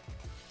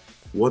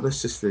 1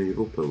 assist in the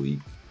Europa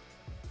League.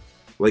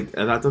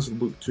 And that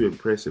doesn't look too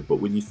impressive, but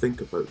when you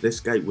think about it, this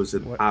guy was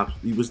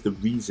he was the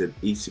reason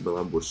AC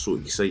Milan were so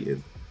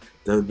excited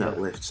down that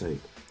left side.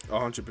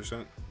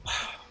 100%.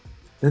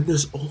 Then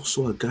there's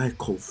also a guy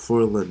called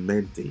Ferland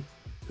Mendy,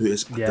 who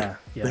is a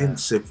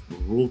defensive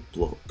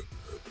roadblock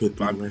who had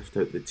been left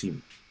out the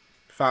team.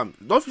 Fam,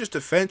 not just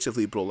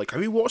defensively, bro.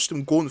 Have you watched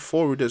him going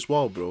forward as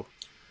well, bro?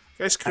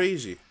 That's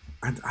crazy.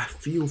 And I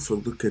feel for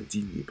Luca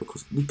Digne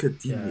because Luca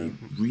Digne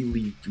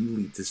really,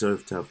 really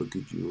deserved to have a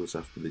good Euros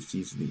after the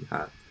season he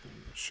had.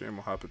 Shame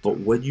what happened to But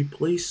him. when you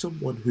play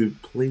someone who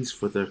plays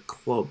for their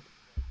club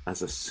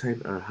as a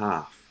centre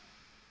half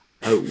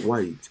out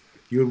wide,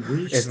 you're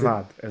wasting. It's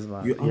mad. It's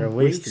mad. You're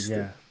wasting.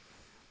 Yeah.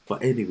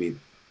 But anyway,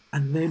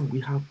 and then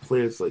we have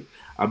players like,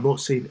 I'm not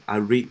saying I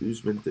rate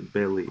Ousmane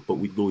Dembele, but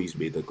we know he's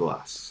made of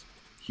glass.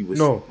 He was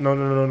No.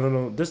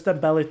 This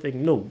Dembele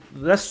thing, no.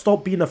 Let's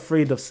stop being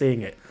afraid of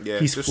saying it. Yeah,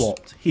 he's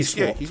flopped. He's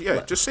flopped.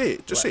 Just say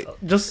it. Just say it.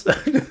 Just.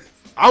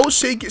 I was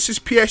saying it's his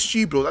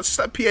PSG, bro. That's just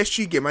that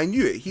PSG game. I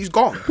knew it. He's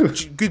gone.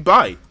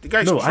 Goodbye. The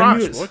guy's No, trash, I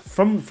knew it boy.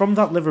 from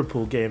that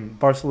Liverpool game,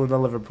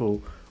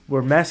 Barcelona-Liverpool,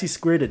 where Messi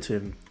squared it to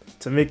him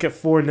to make it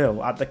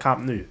 4-0 at the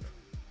Camp Nou.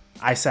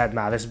 I said,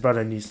 nah, this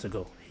brother needs to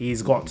go.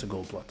 He's got to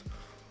go, blood.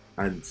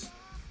 And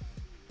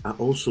I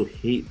also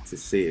hate to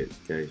say it,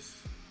 guys.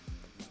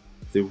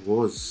 There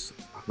was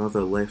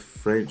another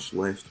French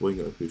left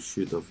winger who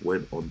should have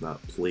went on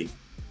that play.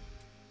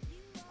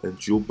 And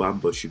Joe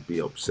Bamba should be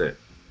upset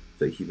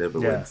that he never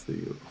went to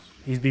the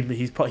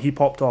Euros. He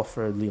popped off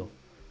for Lille.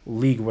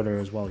 League winner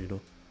as well, you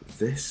know.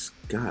 This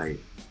guy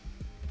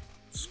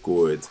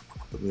scored,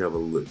 let me have a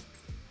look.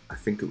 I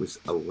think it was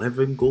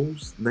 11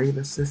 goals, 9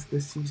 assists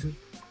this season.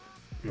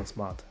 That's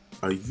mad.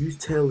 Are you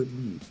telling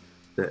me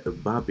that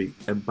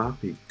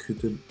Mbappe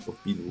couldn't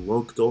have been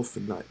logged off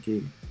in that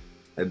game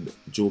and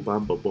Joe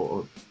Bamba bought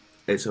on?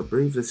 It's a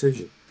brave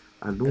decision.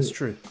 I know. It's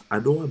true. I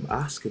know I'm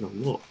asking a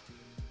lot,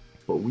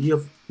 but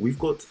we've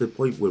got to the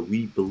point where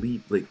we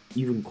believe, like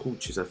even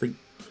coaches, I think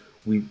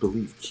we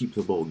believe keep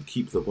the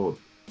ball.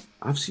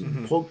 I've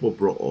seen Pogba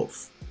brought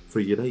off for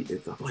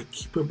United. I'm like,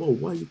 keep him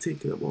on. Why are you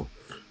taking him off?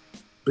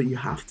 But you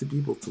have to be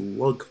able to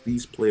lug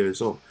these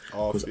players off.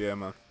 Yeah,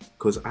 man.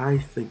 Because I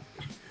think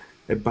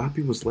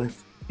Mbappe was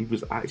left. He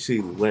was actually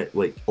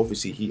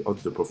obviously he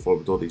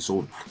underperformed on his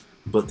own,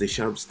 but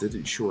Deschamps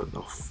didn't show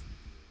enough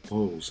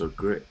balls or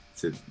grit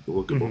to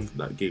lug him off in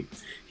that game.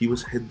 He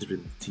was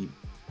hindering the team.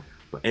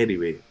 But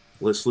anyway,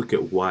 let's look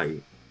at why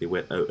they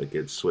went out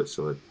against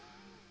Switzerland.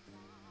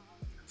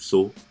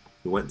 So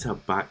they went to a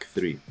back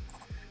three.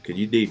 Can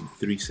you name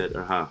 3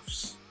 centre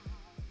halves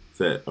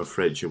that are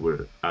French and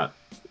were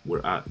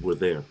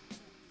there?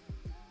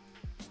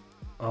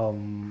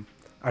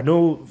 I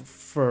know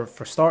for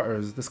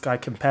starters, this guy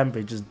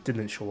Kimpembe just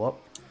didn't show up.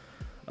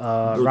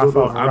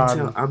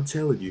 No. I'm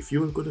telling you, if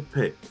you were going to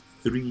pick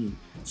 3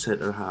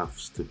 centre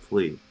halves to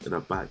play in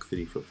a back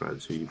three for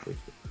France, who you pick?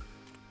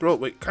 Bro,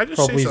 wait, can I just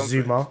Probably say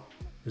something?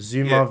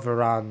 Zuma,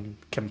 Varane,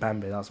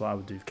 Kimpembe. That's what I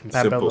would do.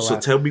 Kimpembe. Simple. So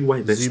tell me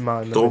why this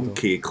Zuma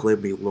donkey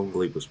Clemmy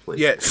Longley was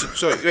playing. Yeah,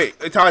 so wait,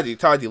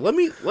 Taddy, let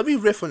me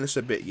riff on this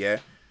a bit, yeah?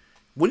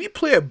 When you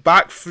play a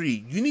back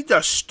three, you need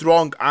a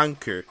strong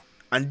anchor.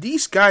 And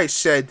these guys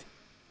said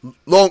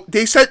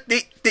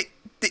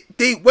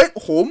they went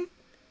home,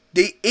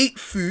 they ate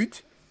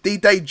food, they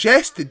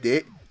digested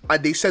it,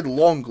 and they said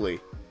Longley.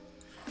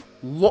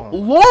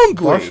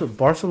 Longley.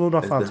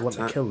 Barcelona fans want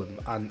to kill him,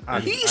 and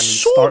he's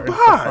he's so starting bad.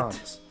 for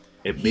France.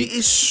 He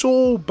is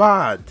so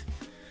bad.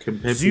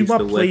 Kempembe's Zuma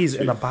the plays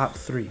left in a two. back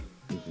three.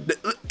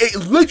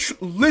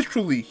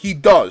 Literally, he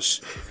does.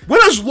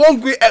 When has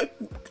Longley?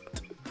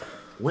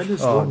 When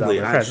is Oh, Longley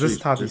no, actually? this is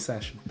Taddy's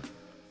session.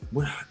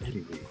 Well,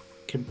 anyway,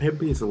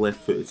 Kimpembe is a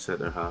left-footed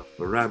centre half.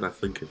 Varane, I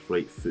think, is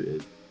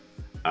right-footed,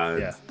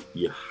 and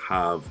you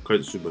have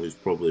Kurt Zuma, who's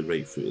probably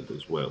right-footed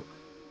as well.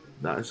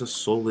 That is a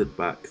solid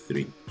back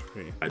three.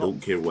 I don't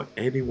care what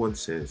anyone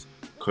says.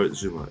 Kurt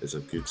Zuma is a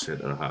good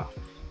centre half.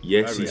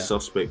 Yes, he is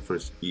suspect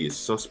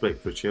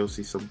for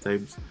Chelsea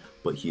sometimes,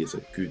 but he is a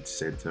good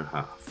centre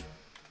half.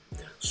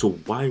 So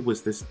why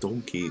was this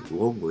donkey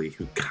Longley,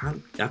 who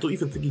can't? I don't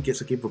even think he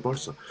gets a game for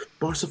Barca.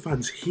 Barca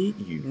fans hate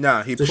you.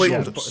 Nah, he Yeah,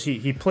 plays.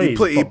 he plays.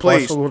 He but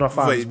plays. Barcelona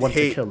fans But want to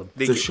hate- kill him.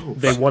 they-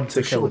 They want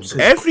to kill him.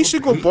 Every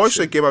single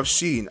Barca game I've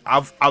seen,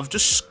 I've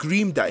just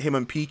screamed at him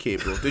and PK,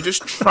 bro. They're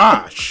just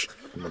trash.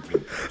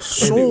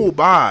 So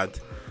bad.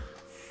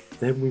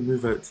 Then we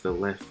move out to the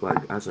left flank.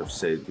 As I've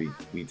said,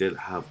 we didn't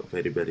have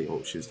very many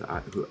options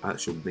who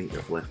actual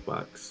native left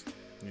backs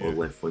or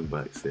left wing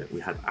backs there. We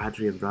had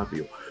Adrien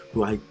Rabiot,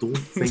 who I don't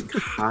think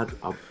had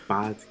a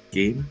bad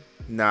game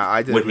Nah,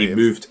 I didn't. when he rate him.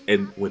 moved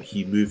in. When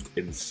he moved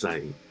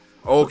inside,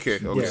 Okay,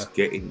 he okay. was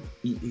getting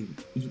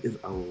eaten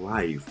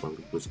alive while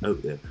he was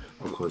out there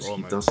because he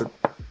man. doesn't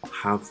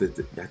have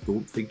the. I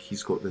don't think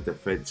he's got the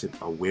defensive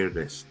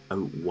awareness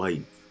out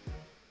wide.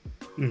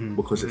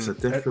 Because it's a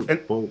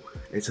different ball.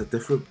 It's a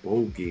different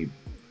ball game,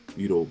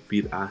 you know,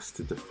 being asked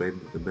to defend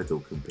the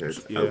middle compared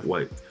to out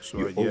wide.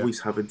 You're always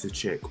having to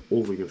check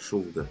over your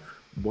shoulder,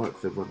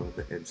 mark the run on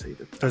the inside.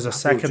 There's a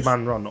second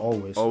man run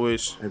always.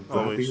 And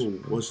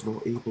Rabiot was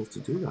not able to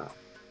do that.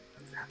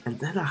 And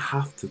then I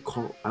have to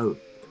call out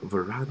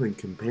Varane and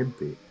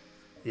Kimpembe.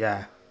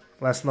 Yeah,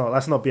 let's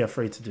not be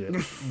afraid to do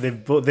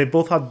it. they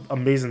both had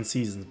amazing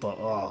seasons, but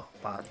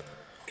bad.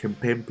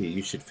 Kimpembe,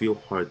 you should feel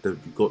hard that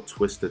you got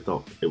twisted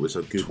up. It was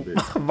a good move.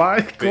 My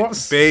God,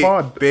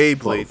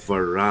 Beyblade. But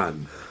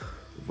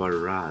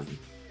Varane,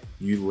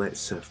 You let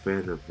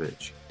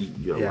Seferovic eat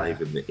you Yeah.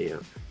 alive in the air.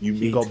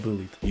 He got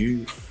bullied.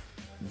 You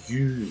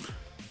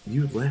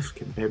left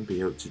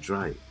Kimpembe out to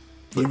dry.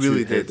 He for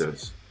really two did.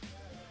 headers.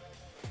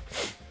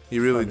 He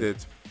really did.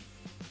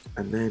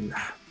 And then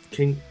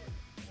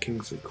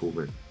Kingsley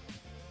Coman,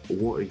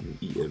 what are you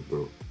eating,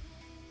 bro?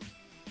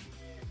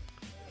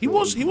 He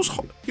was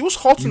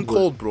hot and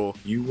cold, bro.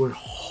 You were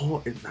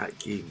hot in that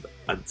game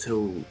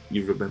until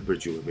you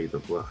remembered you were made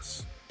of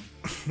glass.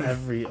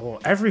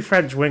 Every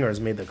French winger has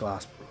made the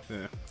glass, bro.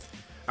 Yeah.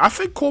 I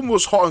think Coleman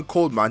was hot and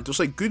cold, man. There was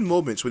like good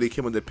moments when he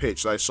came on the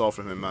pitch that I saw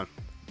from him, man.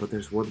 But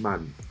there's one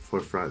man for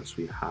France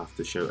we have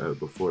to shout out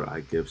before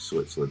I give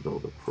Switzerland all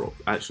the props.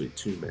 Actually,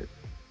 two men.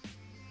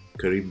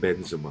 Karim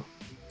Benzema.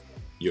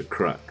 You're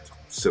cracked.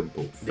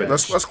 Simple. Yeah.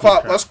 Finish. Let's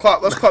clap for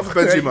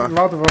Benzema.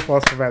 Round of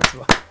applause for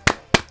Benzema.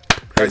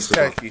 That's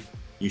Benzema, techie.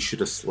 you should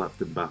have slapped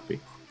Mbappe.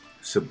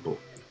 Simple.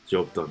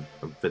 Job done.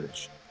 I'm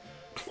finished.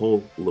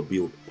 Paul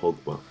Labille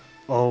Pogba.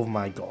 Oh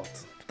my god.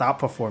 That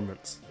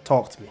performance.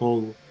 Talk to me.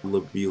 Paul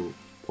Labille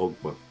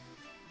Pogba.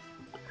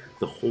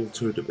 The whole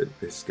tournament,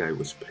 this guy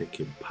was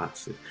picking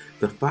passes.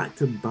 The fact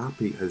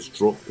Mbappe has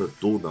dropped a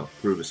donut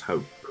proves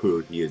how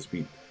poor he has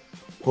been.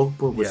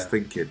 Pogba was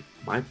thinking,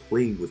 am I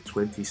playing with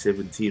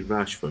 2017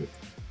 Rashford?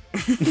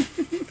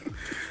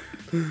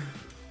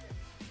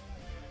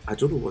 I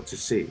don't know what to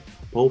say.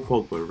 Paul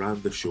Pogba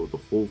ran the show the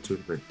whole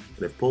tournament,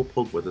 and if Paul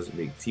Pogba doesn't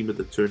make team of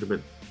the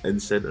tournament in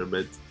centre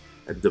mid,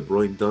 and De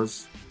Bruyne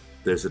does,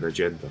 there's an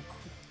agenda.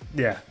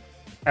 Yeah.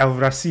 El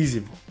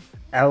Racismo,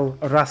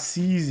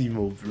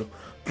 bro.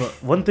 But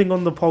one thing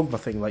on the Pogba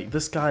thing, like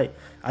this guy,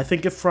 I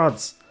think if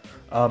France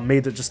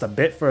made it just a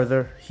bit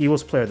further, he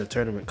was player of the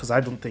tournament because I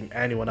don't think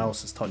anyone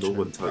else is touching No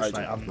one him. touched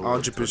Like, him.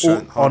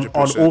 100%. on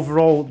 100%.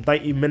 overall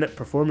 90-minute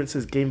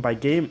performances game by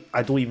game,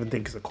 I don't even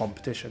think it's a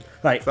competition.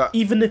 Like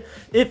even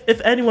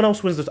if anyone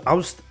else wins this,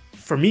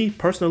 for me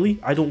personally,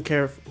 I don't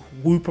care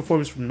who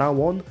performs from now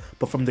on,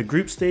 but from the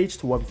group stage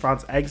to when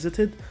France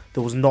exited,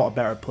 there was not a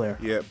better player.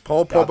 Yeah,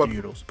 Paul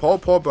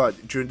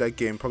Pogba during that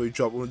game probably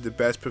dropped one of the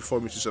best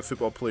performances a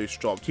football player's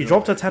dropped. He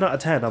dropped a 10 out of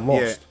 10 and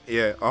lost.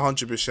 Yeah,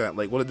 100%.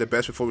 Like one of the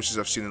best performances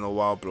I've seen in a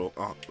while, bro.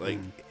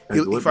 And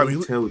let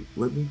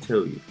me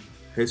tell you,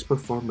 his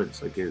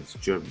performance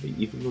against Germany,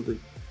 even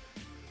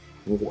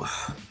though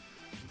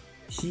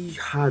he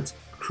had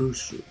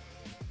Cruz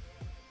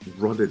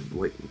ran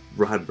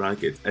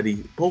ragged,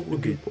 and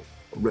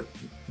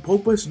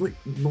Pogba's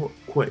not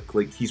quick.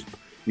 Like he's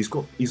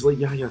like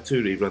Yaya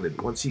Toure running.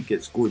 Once he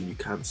gets going, you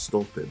can't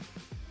stop him.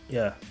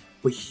 Yeah.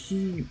 But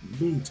he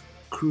made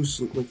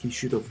Cruz look like he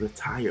should have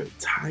retired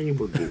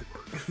time ago.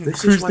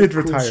 Cruz did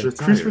retire.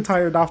 Cruz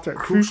retired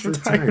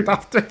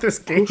after this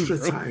game. Cruz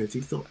retired.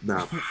 He thought,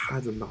 nah, I've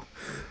had enough.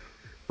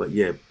 But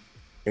yeah,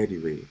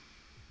 anyway,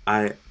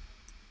 at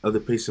the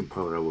pace and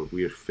power hour,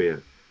 we're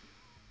fair.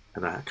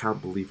 And I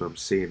can't believe I'm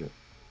saying it.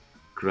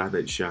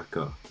 Granit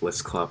Xhaka,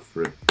 let's clap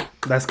for it.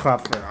 Let's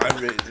clap for it.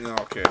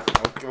 Okay.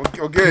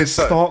 We'll get it.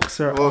 Stocks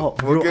are up,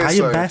 bro.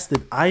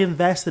 I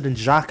invested in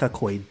Xhaka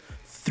coin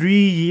 3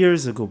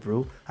 years ago,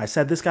 bro. I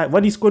said this guy,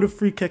 when he scored a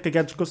free kick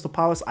against Crystal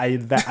Palace, I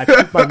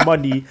put my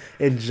money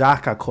in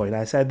Xhaka coin.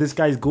 I said this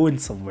guy's going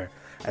somewhere.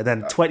 And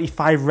then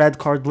 25 red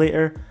card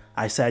later,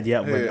 I said,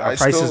 our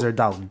prices are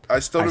down. I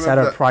said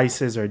our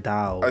prices are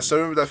down. I still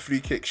remember that free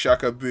kick,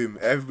 Shaka boom.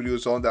 Everybody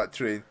was on that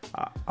train.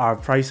 Our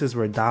prices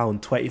were down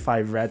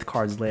 25 red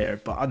cards later,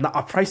 but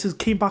our prices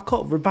came back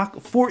up. We're back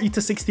 40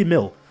 to 60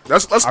 mil.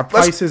 Our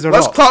prices are up.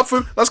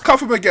 Let's clap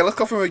for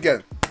him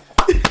again.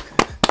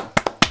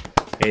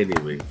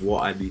 Anyway,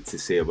 what I need to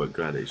say about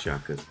Granit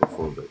Xhaka's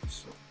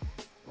performance.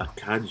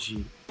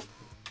 Akanji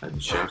and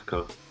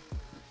Xhaka,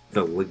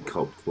 the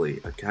link-up play.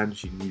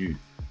 Akanji knew,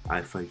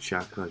 I find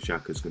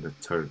Xhaka's going to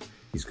turn.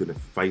 He's going to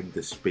find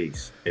the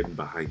space in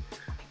behind.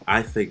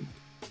 I think,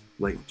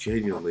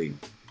 genuinely,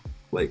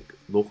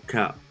 no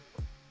cap,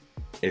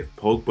 if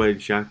Pogba and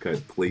Xhaka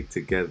had played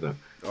together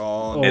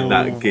in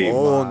that game...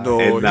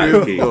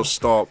 No,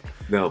 stop.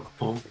 No,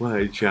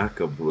 Pogba and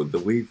Xhaka, bro, the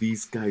way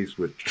these guys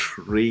were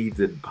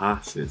trading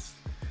passes...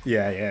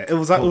 Yeah. It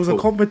was a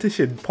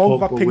competition.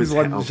 Pogba pings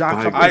one,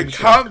 Xhaka. I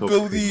can't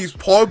believe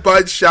Pogba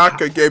and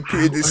Xhaka get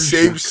put in the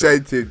same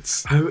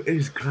sentence. How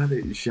is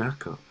Granit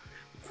Xhaka?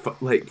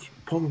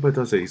 Pogba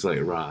does it, he's like,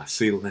 rah,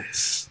 say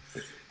less.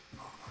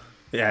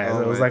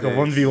 Yeah, it was like a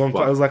 1v1.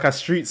 It was like a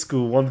street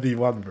school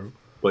 1v1, bro.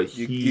 But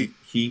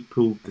he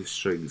pulled the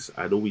strings.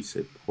 I know we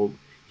said Pogba.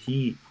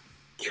 He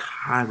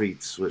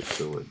carried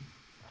Switzerland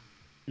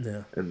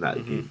in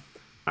that game.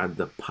 And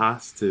the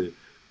pass to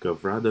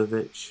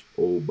Gavranovic,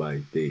 oh my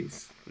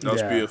days. That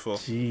was beautiful.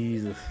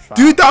 Jesus.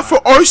 Do that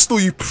for Arsenal,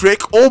 you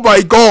prick. Oh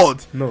my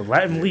god. No,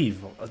 let him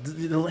leave.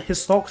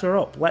 His stocks are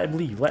up. Let him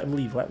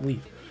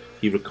leave.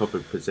 He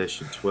recovered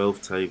possession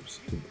 12 times,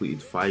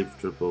 completed 5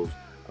 dribbles,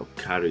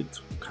 carried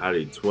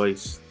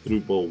twice, through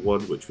ball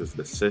 1, which was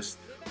an assist,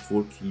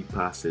 4 key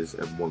passes,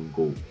 and 1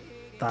 goal.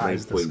 That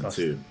is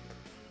disgusting. 9.2.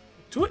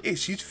 Do you know what it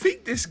is? You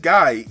think this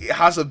guy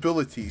has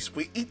abilities,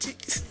 but he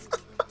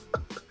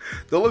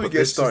don't let me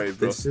get started,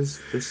 bro. This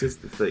is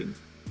the thing.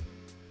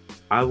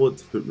 I want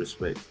to put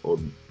respect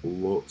on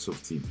lots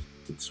of teams.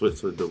 In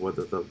Switzerland are one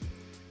of them.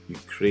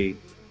 Ukraine,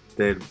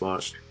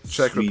 Denmark,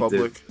 Czech Sweden,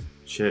 Republic.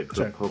 Czech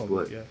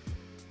Republic. Yeah.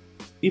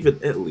 Even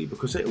Italy,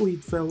 because Italy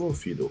fell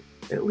off, you know.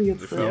 Italy had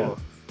They fell fell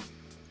off.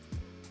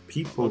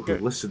 People Okay.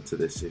 who listen to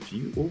this, if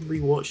you only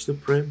watch the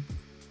Prem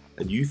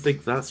and you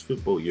think that's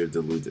football, you're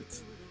deluded.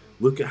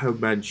 Look at how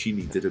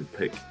Mancini didn't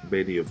pick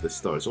many of the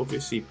stars.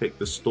 Obviously, he picked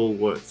the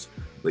stalwarts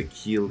like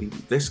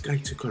Chiellini. This guy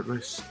took a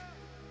risk.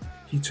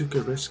 He took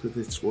a risk with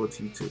the squad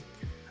he took.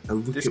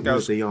 And look This at where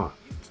guy's- they are.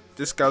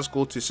 This guy's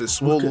go to say, Look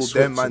swallow at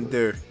them man Switzerland.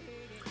 there.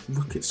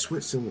 Look at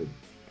Switzerland.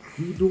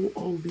 You know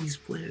all these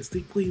players.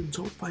 They play in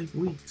top 5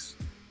 leagues.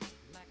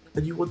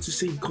 And you want to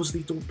say because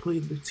they don't play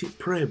in the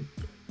Prem,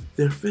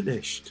 they're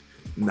finished.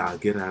 Nah,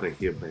 get out of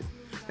here, man.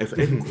 If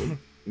England,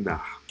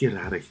 get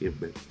out of here,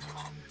 man.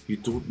 You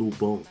don't know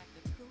ball.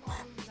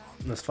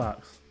 That's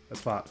facts.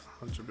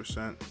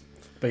 100%.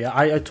 But yeah,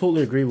 I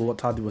totally agree with what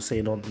Taddy was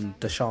saying on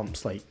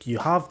Deschamps. Like, you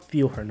have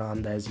Theo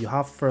Hernandez, you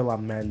have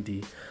Ferland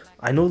Mendy.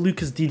 I know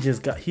Lucas Digne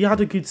he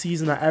had a good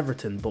season at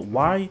Everton, but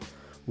why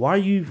are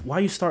you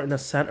starting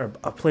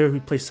a player who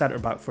plays centre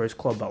back for his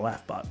club at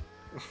left back?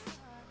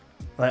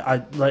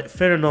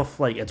 Fair enough,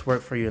 like it's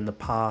worked for you in the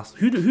past.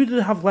 Who did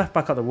they have left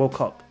back at the World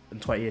Cup in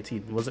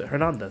 2018? Was it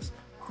Hernandez?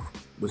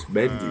 Was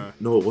Mendy?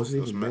 No, it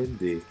wasn't even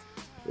Mendy.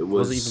 It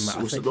was.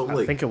 Was it not I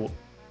like think it was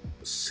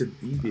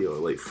Sindini or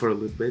like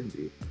Ferland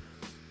Mendy?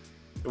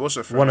 It was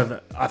a one of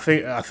the. I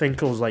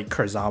think it was like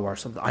Kurzawa or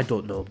something. I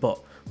don't know, but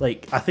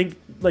like I think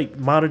like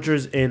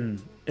managers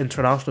in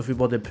international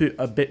football, they put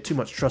a bit too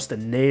much trust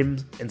in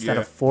names instead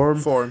of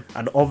form.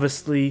 And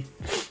obviously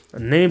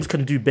names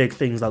can do big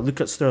things. Like look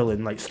at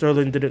Sterling. Like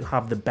Sterling didn't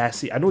have the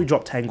best. I know he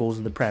dropped 10 goals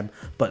in the Prem,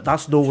 but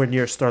that's nowhere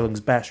near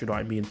Sterling's best, you know what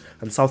I mean?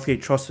 And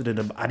Southgate trusted in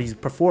him and he's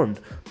performed.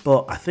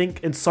 But I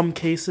think in some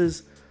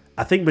cases,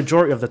 I think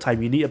majority of the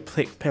time you need to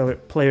pick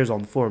players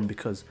on form,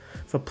 because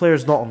if a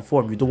player's not on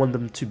form, you don't want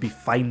them to be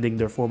finding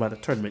their form at the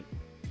tournament.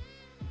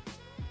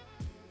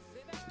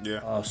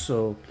 Yeah.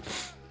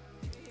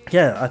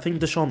 Yeah, I think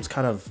Deschamps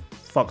kind of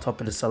fucked up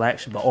in his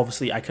selection, but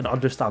obviously I can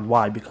understand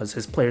why, because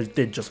his players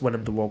did just win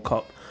him the World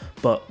Cup.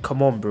 But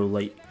come on, bro,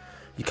 like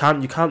you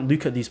can't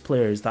look at these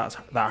players that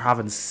are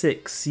having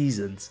 6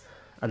 seasons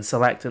and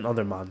selecting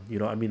other man. You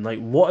know what I mean? Like,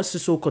 what has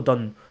Sissoko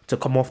done to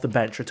come off the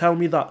bench? You're telling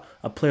me that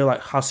a player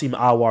like Hassim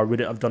Awar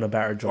wouldn't have done a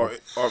better job?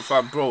 Or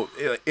fam, bro,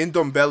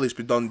 Ndombele's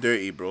been done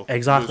dirty, bro.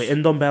 Exactly,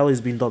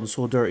 Ndombele's been done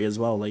so dirty as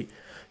well. Like,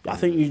 I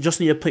think you just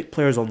need to pick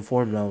players on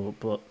form now.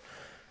 But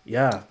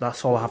yeah,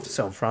 that's all I have to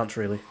say on France,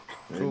 really.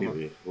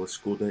 Anyway, let's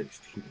go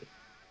next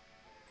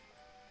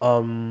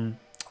team.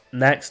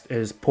 Next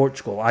is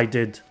Portugal. I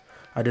did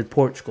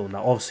Portugal.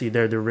 Now, obviously,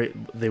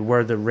 they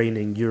were the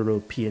reigning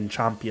European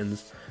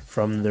champions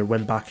from their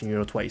win back in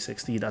Euro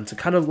 2016, and to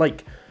kind of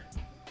like,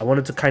 I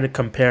wanted to kind of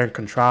compare and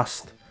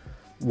contrast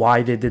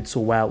why they did so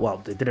well.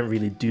 Well, they didn't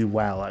really do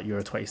well at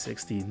Euro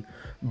 2016,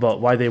 but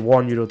why they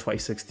won Euro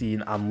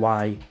 2016 and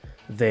why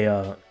they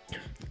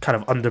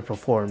kind of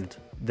underperformed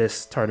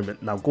this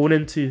tournament. Now, going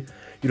into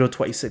Euro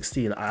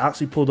 2016, I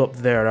actually pulled up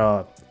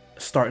their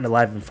starting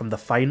 11 from the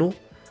final,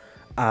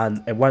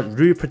 and it went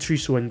Rui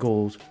Patricio in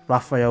goals,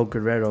 Rafael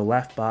Guerreiro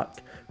left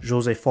back,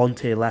 Jose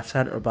Fonte left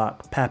centre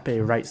back, Pepe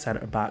right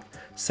centre back,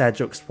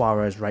 Cedric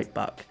Suarez right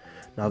back.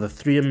 Now the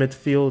 3 in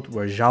midfield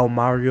were João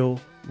Mario,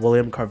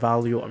 William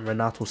Carvalho and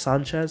Renato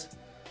Sanchez.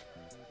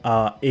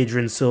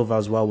 Adrian Silva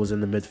as well was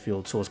in the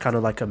midfield, so it's kind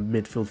of like a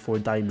midfield 4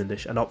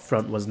 diamondish, and up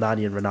front was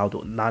Nani and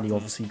Ronaldo. Nani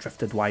obviously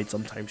drifted wide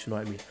sometimes, you know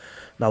what I mean?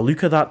 Now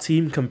look at that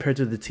team compared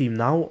to the team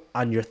now,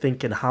 and you're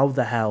thinking, how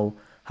the hell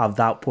have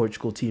that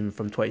Portugal team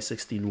from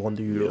 2016 won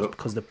the Euros? Yep.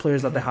 Because the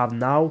players that they have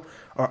now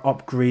are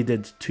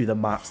upgraded to the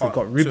max. They've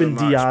got To Ruben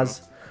the max,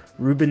 Diaz.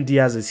 Ruben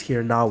Diaz is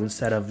here now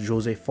instead of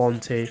Jose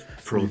Fonte.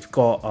 We've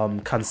got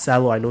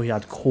Cancelo. I know he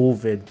had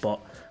COVID, but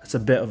it's a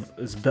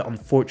bit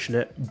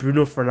unfortunate.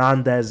 Bruno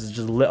Fernandes has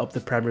just lit up the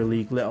Premier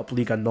League, lit up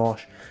Liga NOS.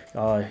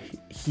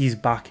 He's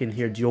back in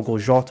here. Diogo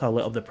Jota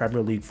lit up the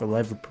Premier League for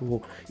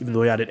Liverpool. Even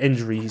though he had an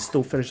injury, he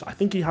still finished. I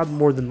think he had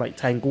more than like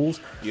 10 goals,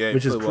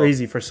 which is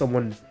crazy for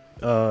someone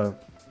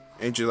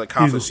injured like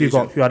half a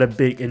season. Who had a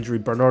big injury.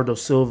 Bernardo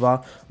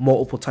Silva,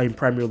 multiple time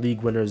Premier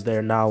League winners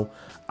there now,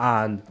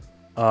 and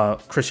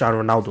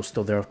Cristiano Ronaldo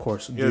still there, of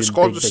course. Yeah, the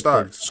squad was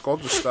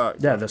stacked.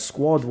 Yeah, the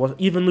squad was.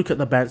 Even look at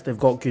the bench; they've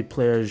got good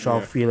players: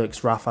 João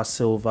Felix, Rafa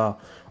Silva,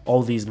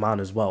 all these man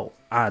as well.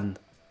 And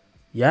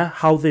yeah,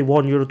 how they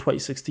won Euro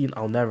 2016,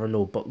 I'll never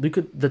know. But look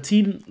at the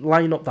team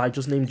lineup that I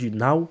just named you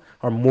now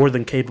are more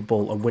than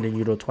capable of winning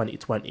Euro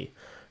 2020.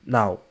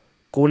 Now,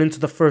 going into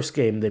the first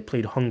game, they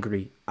played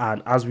Hungary,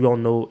 and as we all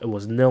know, it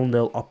was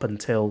 0-0 up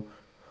until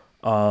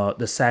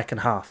the second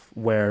half,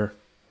 where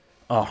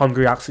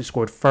Hungary actually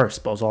scored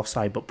first, but was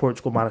offside. But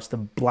Portugal managed to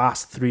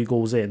blast 3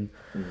 goals in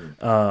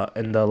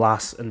the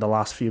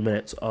last few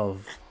minutes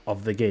of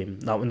the game.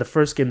 Now, in the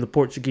first game, the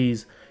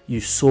Portuguese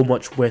used so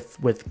much with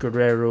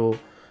Guerreiro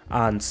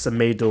and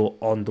Semedo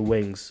on the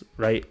wings,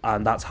 right?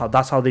 And that's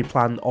how they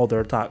planned all their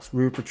attacks.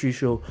 Rui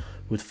Patricio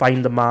would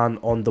find the man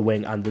on the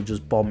wing and they'd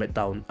just bomb it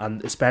down,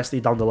 and especially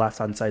down the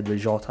left-hand side with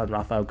Jota and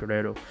Rafael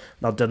Guerrero.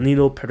 Now,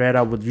 Danilo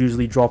Pereira would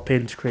usually drop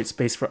in to create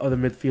space for other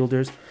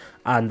midfielders,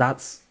 and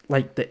that's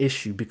like the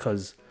issue,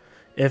 because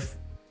if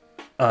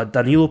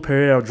Danilo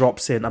Pereira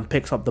drops in and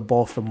picks up the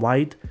ball from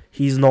wide,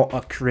 he's not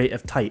a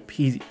creative type.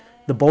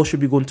 The ball should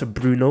be going to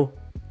Bruno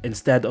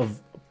instead of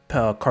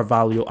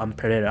Carvalho and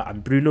Pereira.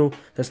 And Bruno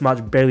this match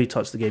barely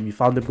touched the game. You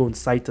found him going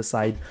side to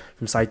side,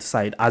 from side to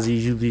side, as he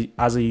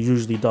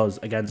usually does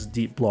against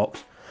deep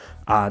blocks.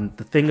 And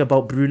the thing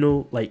about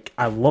Bruno, like,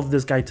 I love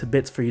this guy to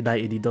bits for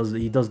United. He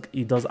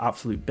does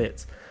absolute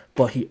bits,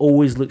 but he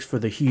always looks for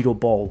the hero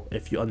ball,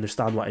 if you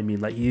understand what I mean.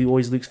 Like, he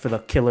always looks for the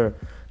killer,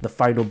 the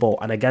final ball.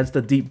 And against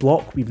the deep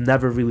block, we've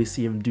never really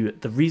seen him do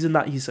it. The reason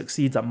that he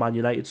succeeds at Man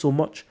United so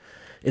much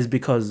is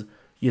because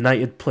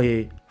United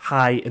play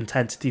high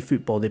intensity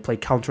football. They play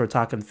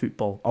counter-attacking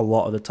football a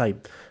lot of the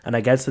time. And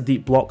against the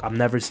deep block, I've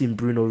never seen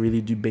Bruno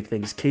really do big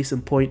things. Case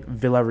in point,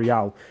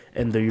 Villarreal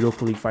in the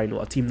Europa League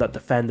final, a team that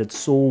defended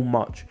so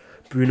much.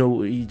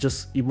 Bruno, he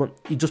just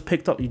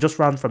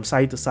ran from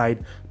side to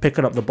side,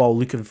 picking up the ball,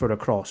 looking for the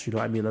cross. You know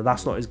what I mean? And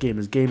that's not his game.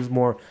 His game's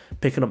more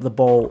picking up the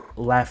ball,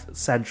 left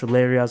central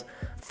areas,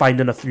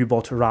 finding a through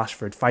ball to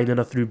Rashford, finding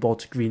a through ball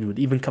to Greenwood.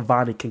 Even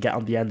Cavani can get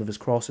on the end of his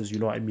crosses. You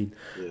know what I mean?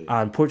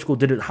 Yeah. And Portugal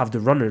didn't have the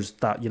runners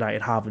that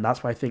United have, and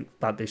that's why I think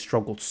that they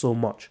struggled so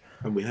much.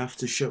 And we have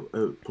to shout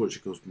out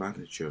Portugal's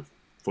manager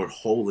for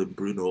hauling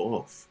Bruno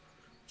off.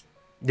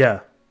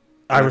 Yeah.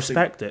 I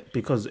respect it,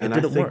 because it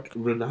didn't work.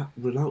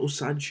 Renato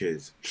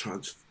Sanchez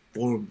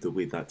transformed the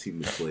way that team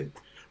was playing.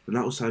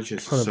 Renato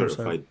Sanchez is a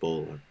certified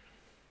baller.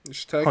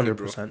 It's taking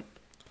 100%.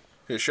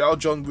 Hey, shout out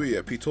John Wee,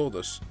 he told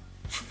us.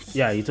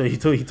 Yeah, he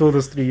told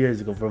us 3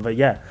 years ago, bro. But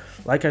yeah,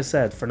 like I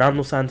said,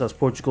 Fernando Santos,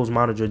 Portugal's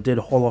manager, did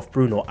haul off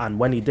Bruno, and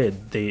when he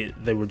did,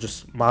 they were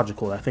just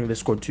magical. I think they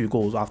scored 2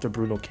 goals after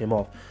Bruno came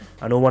off.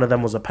 I know one of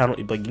them was a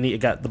penalty, but you need to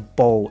get the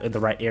ball in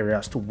the right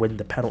areas to win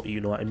the penalty. You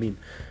know what I mean?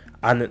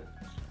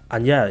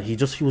 And yeah, he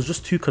was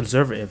just too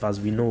conservative, as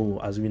we know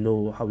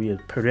how he is.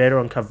 Pereira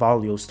and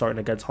Carvalho starting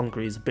against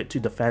Hungary is a bit too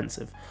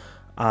defensive.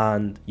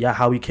 And yeah,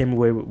 how he came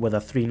away with a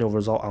 3-0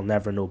 result, I'll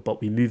never know. But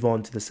we move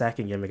on to the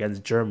second game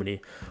against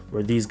Germany,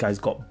 where these guys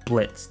got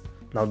blitzed.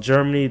 Now,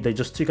 Germany, they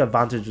just took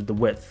advantage of the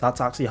width.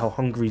 That's actually how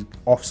Hungary's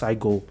offside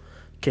goal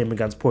came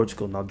against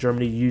Portugal. Now,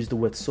 Germany used the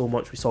width so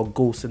much. We saw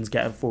Gosens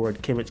getting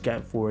forward, Kimmich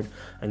getting forward,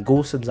 and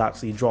Gosens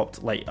actually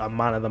dropped like a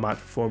man-of-the-match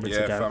performance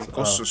against... Yeah,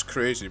 Gosens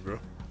crazy, bro.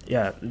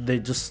 Yeah,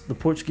 the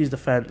Portuguese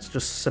defense,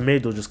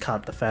 Semedo just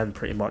can't defend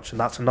pretty much, and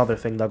that's another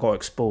thing that got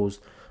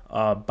exposed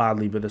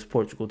badly with this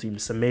Portugal team.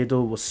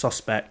 Semedo was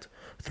suspect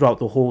throughout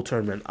the whole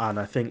tournament, and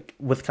I think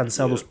with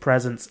Cancelo's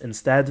presence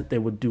instead, they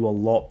would do a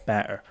lot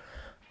better.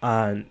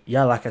 And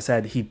yeah, like I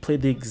said, he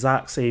played the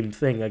exact same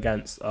thing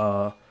against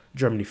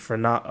Germany,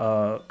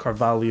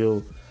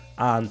 Carvalho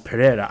and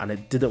Pereira, and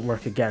it didn't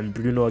work again.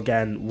 Bruno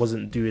again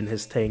wasn't doing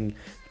his thing,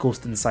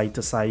 ghosting side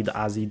to side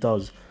as he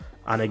does,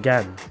 and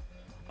again.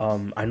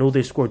 I know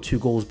they scored 2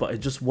 goals, but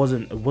it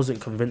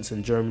wasn't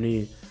convincing.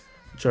 Germany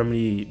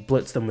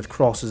blitzed them with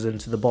crosses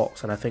into the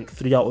box, and I think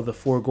 3 out of the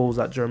 4 goals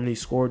that Germany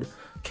scored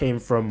came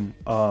from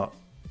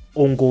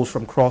own goals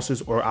from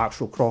crosses or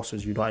actual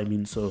crosses, you know what I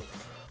mean? So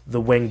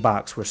the wing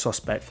backs were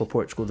suspect for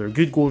Portugal. They're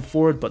good going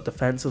forward, but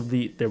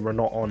defensively they were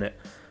not on it.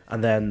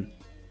 And then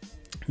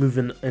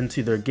moving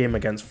into their game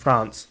against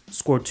France,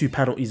 scored 2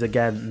 penalties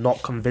again,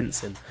 not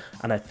convincing.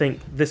 And I think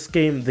this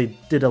game they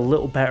did a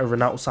little better.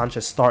 Renato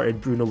Sanchez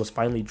started, Bruno was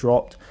finally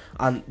dropped,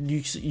 and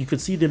you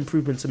could see the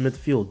improvements in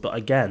midfield, but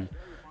again,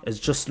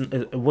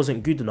 it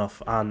wasn't good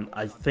enough. And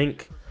I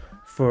think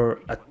for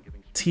a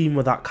team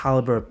with that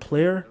caliber of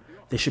player,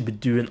 they should be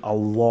doing a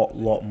lot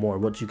more.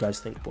 What do you guys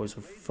think, boys,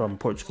 from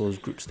Portugal's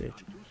group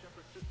stage?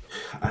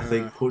 I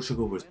think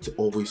Portugal was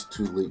always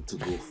too late to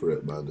go for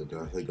it, man, and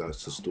I think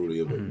that's the story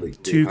of it.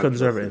 Like, too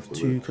conservative.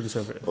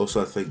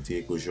 Also, I think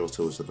Diego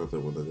Jota was another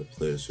one of the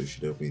players who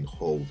should have been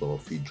hauled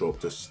off. He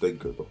dropped a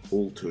stinker the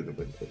whole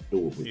tournament, and no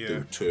one they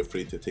were too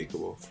afraid to take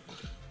him off.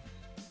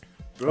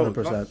 Bro,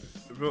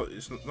 100%. Bro,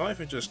 it's not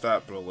even just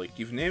that, bro. Like,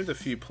 you've named a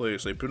few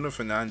players, like Bruno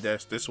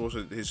Fernandes. This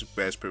wasn't his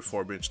best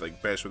performance,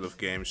 like best run of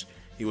games.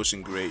 He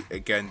wasn't great.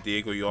 Again,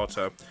 Diego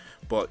Jota,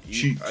 but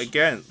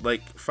again,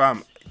 like,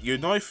 fam, you're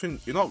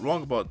not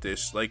wrong about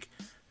this. Like,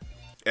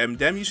 them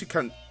using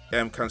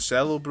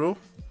Cancelo, bro.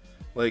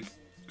 Like,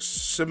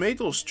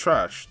 Semedo's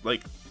trash.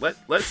 Like,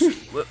 let's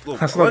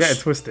not get it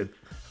twisted.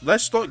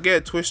 Let's not get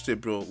it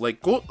twisted, bro.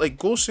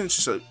 Gosens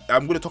is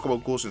I'm going to talk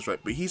about Gosens, right?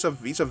 But he's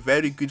a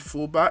very good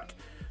fullback.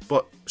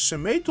 But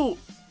Semedo,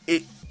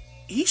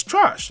 he's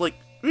trash. Like,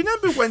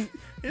 remember when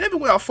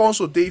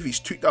Alphonso Davies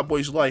took that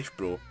boy's life,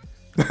 bro?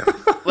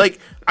 Like,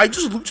 I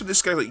just looked at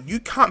this guy like, you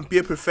can't be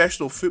a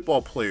professional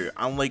football player.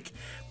 And like,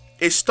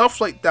 it's stuff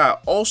like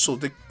that. Also,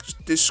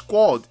 the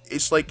squad,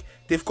 it's like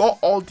they've got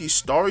all these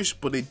stars,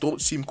 but they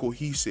don't seem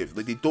cohesive.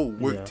 Like, they don't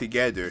work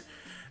together.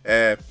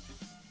 That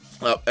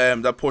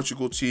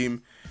Portugal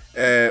team,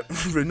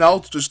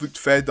 Ronaldo just looked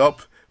fed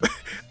up.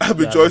 a Yeah,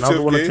 majority Ronaldo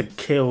of wanted game. to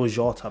kill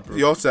Jota, bro.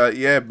 Jota,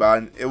 yeah,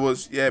 man. It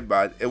was it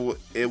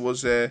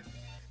was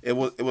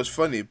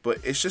funny, but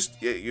it's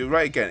just you're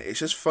right again. It's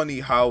just funny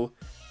how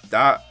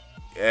that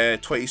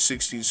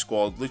 2016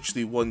 squad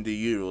literally won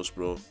the Euros,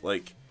 bro.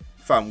 Like,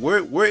 fam,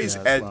 where is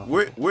Yeah, Ed?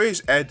 it's Where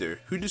is Eder?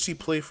 Who does he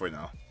play for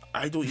now?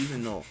 I don't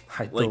even know.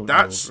 I Like don't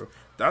that's know, bro.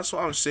 that's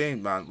what I'm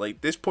saying, man.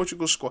 Like this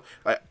Portugal squad.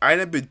 Like I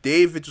remember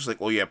David was like,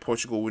 "Oh yeah,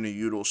 Portugal win the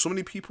Euro." So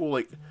many people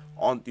like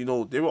on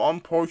they were on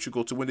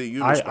Portugal to win the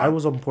Euros. I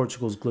was on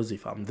Portugal's glizzy,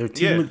 fam. Their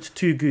team Yeah. looked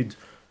too good.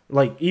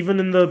 Like, even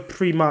in the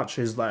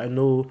pre-matches, like, I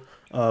know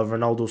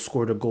Ronaldo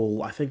scored a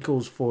goal. I think it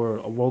was for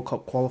a World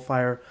Cup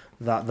qualifier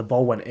that the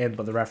ball went in,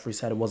 but the referee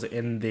said it wasn't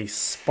in. They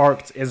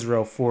sparked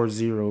Israel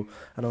 4-0.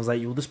 And I was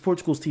like, yo, this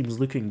Portugal's team is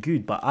looking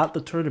good. But at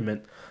the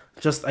tournament,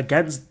 just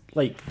against,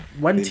 like,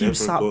 when They teams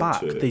never sat got back,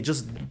 to it. they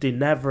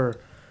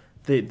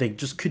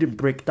just couldn't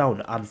break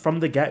down. And from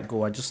the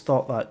get-go, I just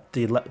thought that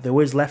they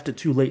always left it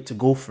too late to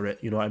go for it,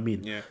 you know what I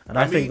mean? Yeah. And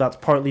I I mean- think that's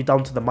partly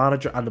down to the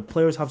manager, and the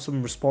players have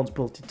some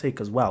responsibility to take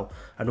as well.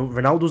 I know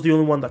Ronaldo's the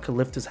only one that can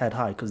lift his head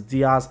high, because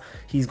Diaz,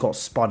 he's got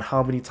spun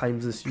how many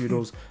times this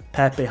Euros?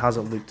 Pepe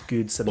hasn't looked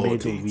good. Semedo,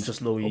 Bodied. we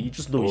just know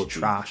he's Bodied.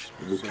 trash.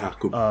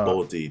 Lukaku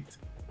bodied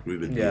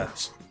Ruben yeah.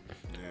 Diaz.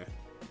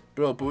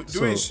 Bro, but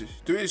do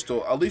it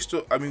though. At least,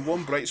 I mean,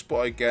 one bright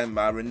spot again,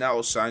 man.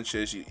 Renato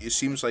Sanchez. It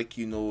seems like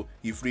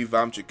you've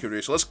revamped your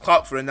career. So let's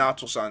clap for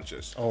Renato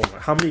Sanchez. Oh,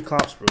 man, how many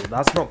claps, bro?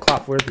 That's not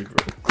clap worthy, bro.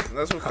 That's what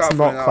That's clap for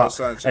not Renato clap.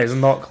 Sanchez.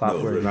 It's not clap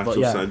No, worthy. Renato But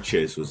yeah,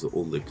 Sanchez was the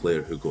only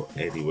player who got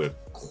anywhere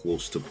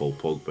close to Paul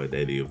Pogba in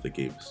any of the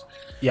games.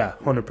 yeah,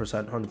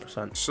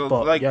 100%. So,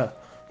 but like- yeah.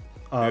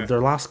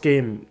 Their last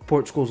game,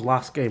 Portugal's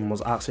last game,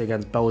 was actually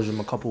against Belgium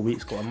a couple of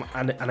weeks ago.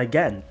 And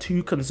again,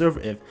 too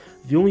conservative.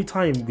 The only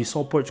time we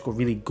saw Portugal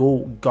really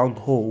go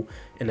gung-ho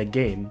in a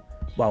game,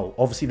 well,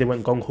 obviously they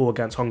went gung-ho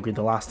against Hungary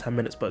the last 10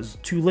 minutes, but it's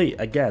too late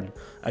again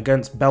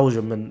against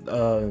Belgium in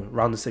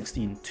round of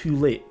 16. Too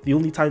late. The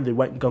only time they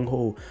went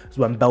gung-ho is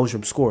when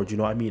Belgium scored, you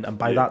know what I mean? And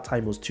by that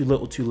time, it was too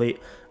little too late.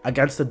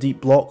 Against the deep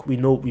block,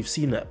 we've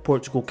seen it.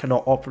 Portugal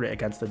cannot operate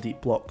against the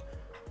deep block.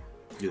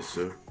 Yes,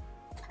 sir.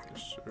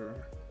 Yes,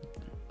 sir.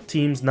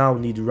 Teams now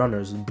need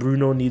runners.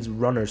 Bruno needs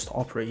runners to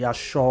operate. He has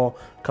Shaw,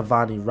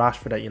 Cavani,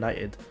 Rashford at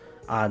United.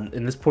 And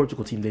in this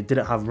Portugal team, they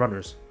didn't have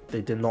runners. They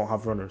did not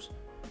have runners.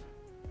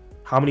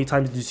 How many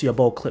times did you see a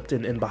ball clipped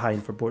in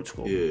behind for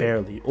Portugal? Yeah.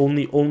 Barely.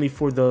 Only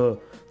for the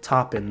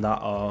tap-in that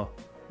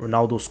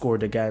Ronaldo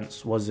scored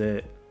against, was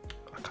it...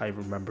 I can't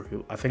even remember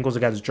who. I think it was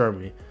against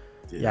Germany.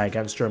 Yeah,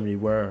 against Germany,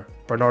 where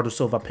Bernardo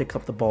Silva picked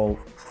up the ball,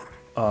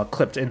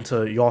 clipped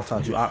into Jota,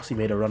 who actually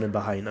made a run in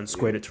behind and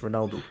squared it to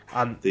Ronaldo.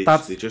 And They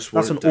that's just an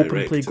weren't open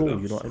direct play goal,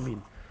 enough. you know what I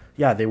mean?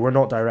 Yeah, they were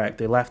not direct.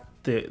 They left.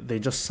 They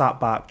just sat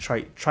back,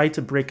 tried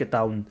to break it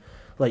down.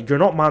 Like, you're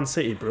not Man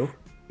City, bro.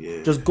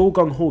 Yeah. Just go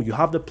gung ho. You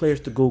have the players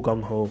to go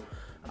gung ho,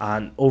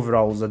 and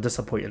overall, it was a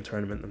disappointing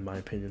tournament in my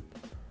opinion.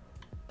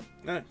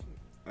 Nah,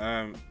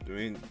 I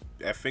mean,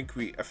 I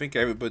think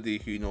everybody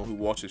who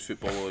watches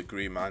football will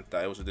agree, man,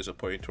 that it was a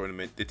disappointing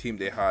tournament. The team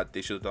they had,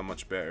 they should have done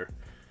much better.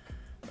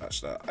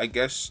 That's that. I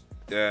guess.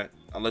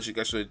 Unless you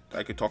guys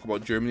I could talk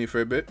about Germany for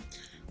a bit.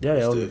 Yeah,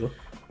 there you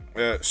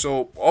go.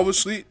 So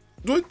obviously,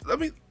 let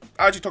me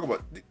actually talk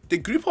about the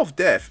group of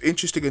death.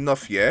 Interesting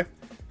enough, yeah.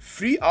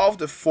 Three out of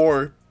the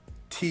four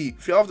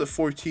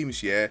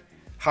teams, yeah,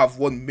 have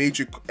won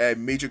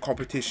major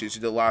competitions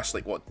in the last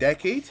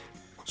decade.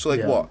 So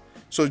Yeah. what?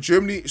 So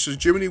Germany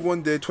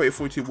won the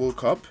 2014 World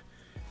Cup,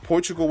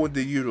 Portugal won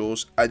the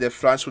Euros, and then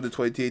France won the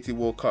 2018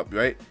 World Cup,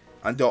 right?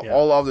 And they're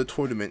all out of the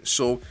tournament.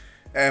 So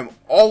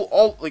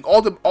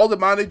all the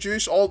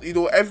managers, all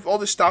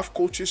the staff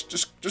coaches,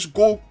 just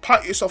go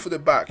pat yourself on the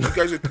back. You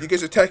guys are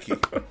techie.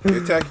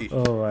 You're techie.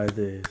 Oh, I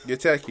did. You're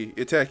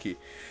techie.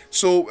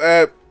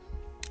 So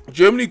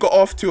Germany got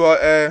off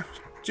to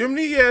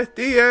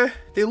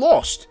they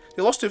lost.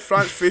 They lost to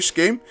France first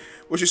game,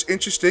 which is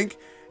interesting.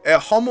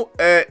 Hummel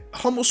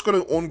scored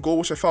an own goal,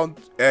 which I found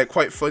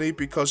quite funny,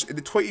 because in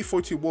the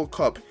 2014 World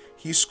Cup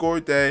he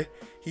scored.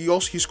 He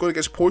scored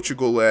against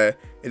Portugal in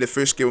the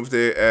first game of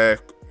the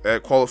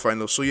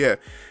qualifying. So yeah,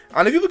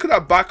 and if you look at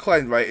that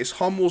backline, right, it's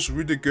Hummels,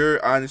 Rudiger,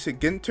 and it's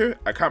Ginter.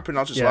 I can't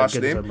pronounce his last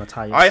Ginter, name.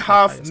 Matthias I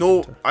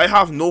Ginter.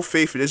 have no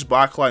faith in this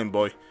backline,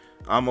 boy.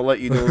 I'm gonna let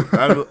you know.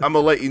 I'm gonna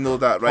let you know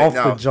that right Off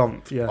now. the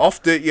jump, yeah.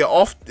 Off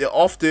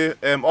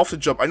the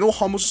jump. I know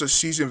Hummels is a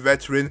seasoned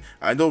veteran.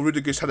 I know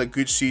Rudiger's had a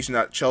good season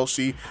at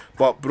Chelsea,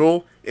 but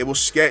bro, it was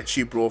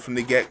sketchy, bro.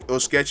 It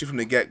was sketchy from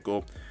the get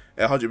go.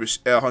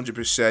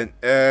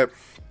 100%.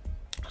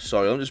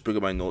 Sorry, I'm just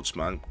bringing my notes,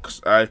 man, because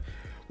I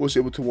was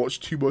able to watch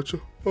too much of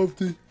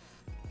the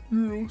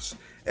Euros.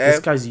 This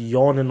guy's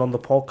yawning on the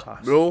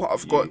podcast. Bro,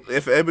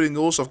 if everybody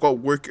knows, I've got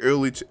work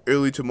early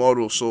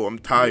tomorrow, so I'm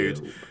tired.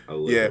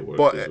 Yeah,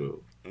 but as well.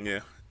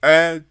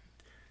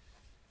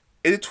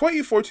 In the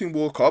 2014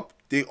 World Cup,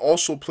 they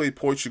also played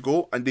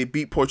Portugal, and they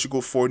beat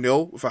Portugal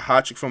 4-0 with a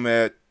hat-trick from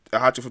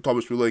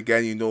Thomas Müller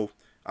again,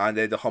 and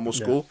the Hummels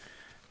goal.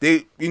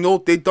 They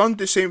done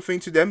the same thing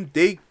to them.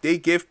 They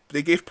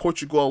gave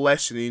Portugal a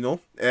lesson,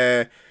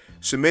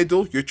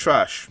 Semedo, you're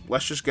trash.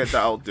 Let's just get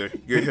that out there.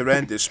 You're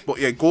horrendous. But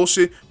yeah,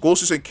 Gosses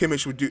and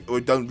Kimmich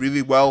were done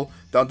really well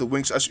down the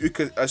wings. As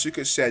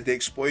Uka said, they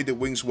exploited the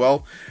wings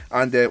well,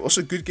 and it was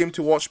a good game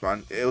to watch,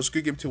 man. It was a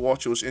good game to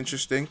watch. It was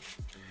interesting.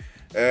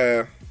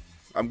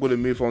 I'm going to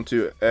move on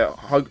to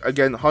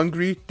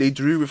Hungary. They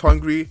drew with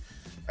Hungary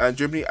and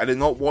Germany. I did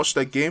not watch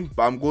that game,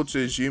 but I'm going to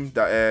assume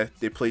that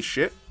they play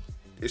shit.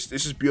 This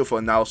is beautiful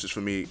analysis for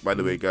me, by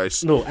the way,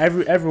 guys. No,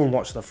 everyone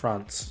watched the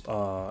France.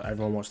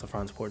 Everyone watched the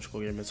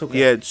France-Portugal game. It's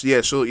okay.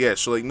 So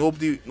like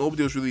nobody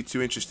was really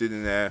too interested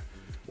in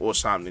what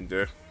was happening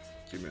there.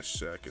 Give me a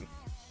second.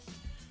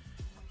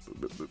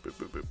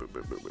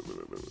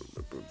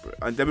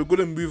 And then we're going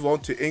to move on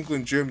to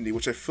England, Germany,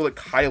 which I feel like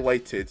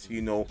highlighted,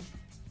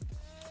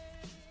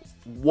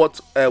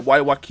 why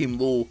Joachim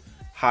Low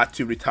had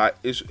to retire.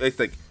 It's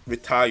like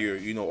retire,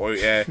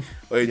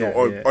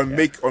 or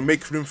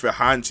make room for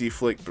Hansi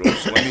Flick, bro.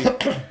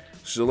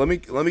 So let me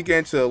get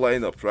into the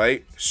lineup,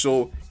 right?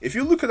 So if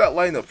you look at that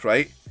lineup,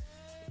 right,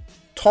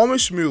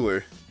 Thomas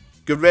Müller,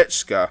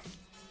 Goretzka,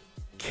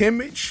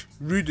 Kimmich,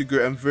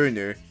 Rudiger, and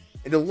Werner.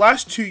 In the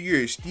last 2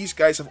 years, these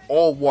guys have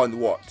all won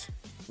what?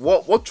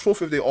 What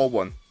trophy have they all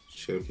won?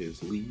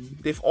 Champions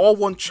League. They've all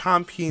won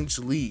Champions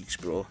Leagues,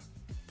 bro.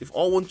 They've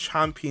all won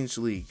Champions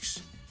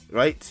Leagues,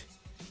 right?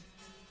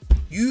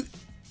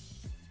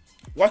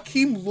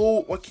 Joachim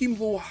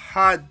Low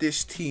had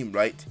this team,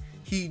 right?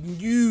 He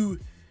knew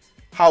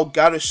how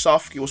Gareth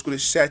Southgate was going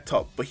to set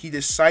up, but he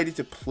decided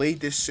to play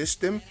this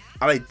system,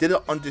 and I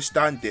didn't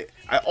understand it.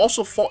 I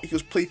also thought it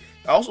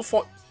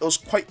was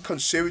quite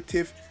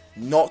conservative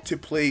not to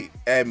play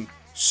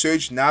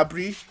Serge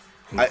Gnabry,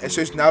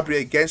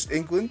 against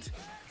England.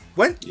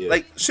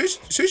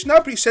 Serge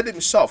Gnabry said it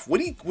himself, when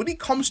he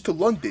comes to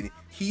London,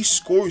 he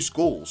scores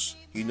goals,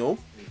 And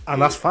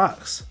that's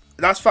facts.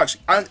 That's facts.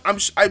 And I'm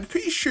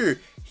pretty sure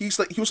he was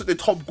like the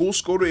top goal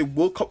scorer in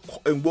World Cup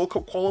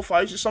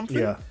qualifiers or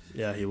something.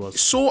 Yeah, he was.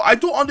 So I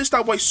don't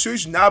understand why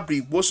Serge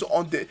Gnabry wasn't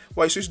on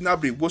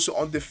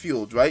the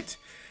field, right?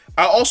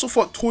 I also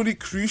thought Toni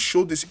Kroos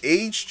showed his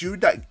age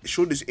during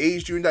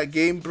that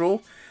game,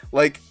 bro.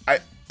 Like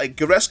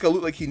Goretzka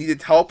looked like he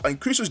needed help, and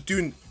Kroos was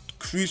doing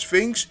Kroos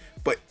things,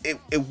 but it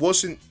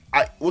wasn't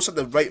at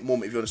the right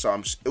moment, if you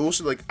understand. It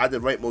wasn't like at the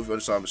right moment, if you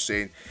understand what I'm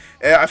saying.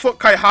 I thought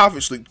Kai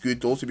Havertz looked good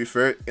though, to be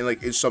fair,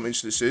 in some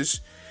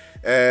instances.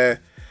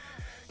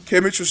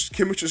 Kimmich was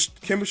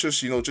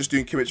just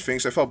doing Kimmich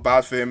things. I felt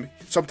bad for him.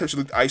 Sometimes he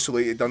looked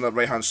isolated down that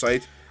right hand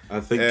side. I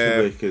think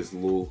Kimmich is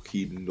low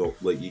key,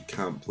 not like he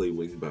can't play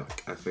wing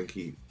back. I think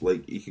he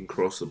can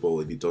cross the ball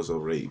and he does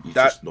alright. He's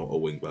just not a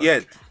wing back. Yeah,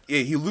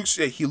 he looks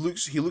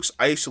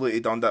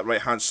isolated on that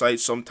right hand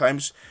side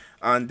sometimes,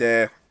 and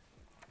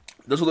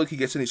doesn't look like he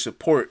gets any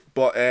support.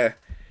 But it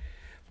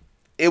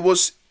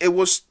just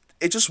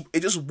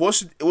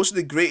wasn't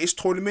the greatest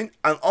tournament.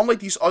 And unlike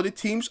these other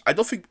teams, I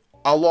don't think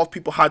a lot of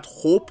people had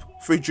hope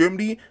for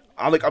Germany.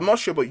 I'm not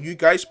sure about you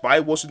guys, but I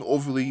wasn't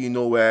overly, In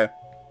the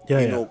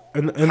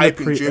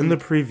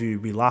preview,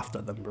 we laughed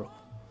at them, bro.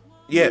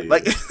 Yeah.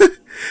 Like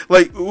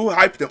who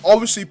hyped them?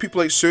 Obviously, people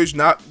like Serge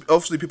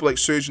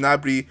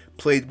Gnabry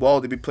played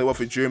well. They played well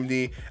for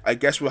Germany. I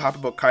guess we're happy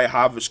about Kai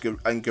Havertz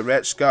and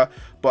Goretzka.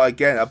 But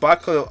again, a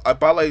back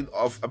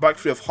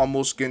three of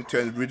Hummels, Ginter,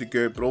 and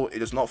Rudiger, bro. It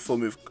does not fill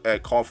me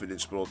with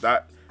confidence, bro.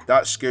 That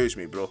scares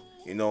me, bro.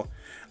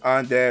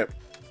 And they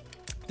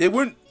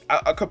weren't.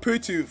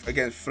 Compared to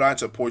again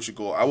France or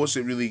Portugal, I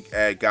wasn't really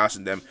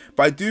gassing them,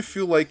 but I do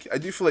feel like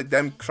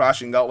them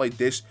crashing out like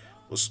this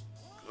was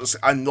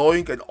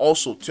annoying, and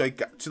also to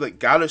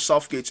Gareth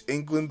Southgate's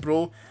England,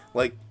 bro.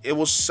 Like it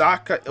was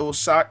Saka,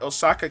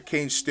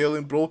 Kane,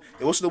 Sterling, bro.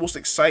 It wasn't the most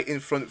exciting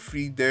front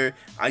three there,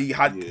 and you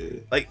had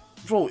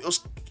bro, it was.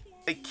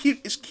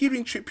 It's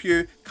Kieran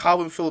Trippier,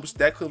 Calvin Phillips,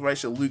 Declan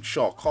Rice, and Luke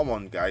Shaw. Come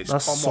on, guys.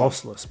 That's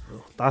sauceless,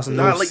 bro. That's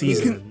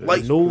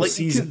seasoning.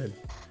 Seasoning.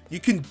 You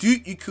can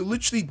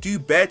literally do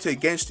better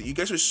against it. You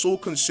guys are so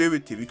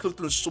conservative. You could have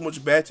done so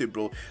much better,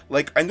 bro.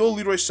 Like I know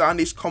Leroy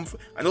Sané's come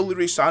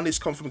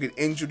from like an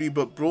injury,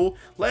 but bro,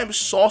 let him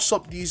sauce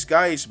up these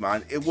guys,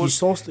 man. He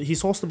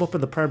sauced them up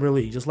in the Premier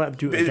League. Just let him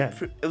do it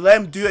again. Let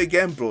him do it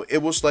again, bro.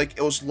 It was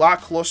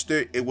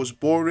lackluster. It was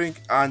boring,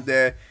 and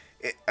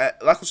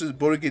lackluster is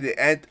boring at the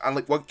end. And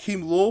like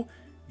Joachim Low,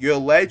 you're a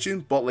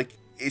legend, but like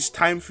it's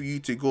time for you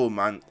to go,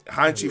 man.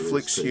 Hansi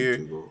Flick's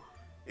here.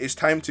 It's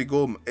time to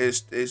go.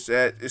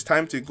 It's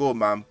time to go,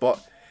 man.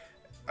 But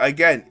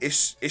again,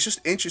 it's just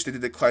interesting the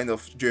decline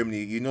of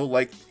Germany.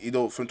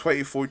 From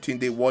 2014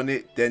 they won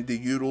it. Then the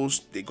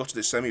Euros, they got to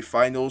the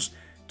semi-finals.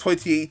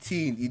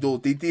 2018, they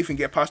didn't even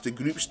get past the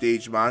group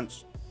stage, man.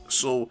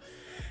 So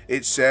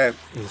it's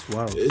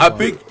wild.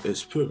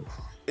 It's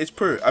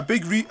poor. A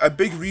big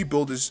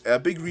rebuild is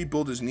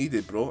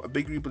needed, bro. A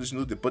big rebuild is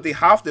needed. But they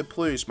have the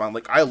players, man.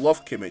 Like I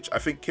love Kimmich. I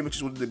think Kimmich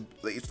is one of the.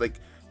 It's like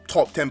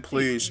top 10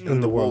 players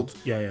in the world.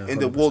 Yeah, in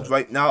the world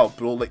right now,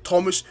 bro. Like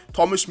Thomas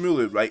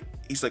Muller, right?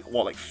 He's like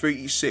what, like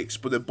 36,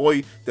 but the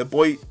boy,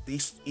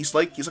 he's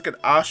like an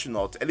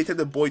astronaut. Anytime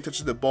the boy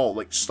touches the ball,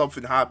 like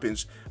something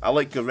happens. I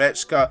like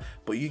Goretzka,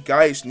 but you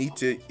guys need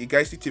to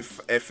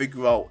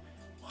figure out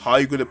how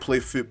you're gonna play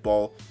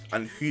football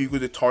and who you're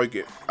gonna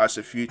target as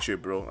a future,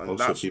 bro. And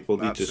also, people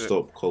need to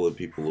stop calling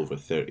people over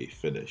 30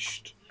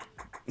 finished.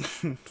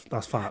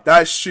 That's fact.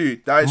 That's true.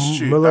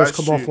 Muller's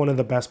come off one of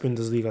the best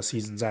Bundesliga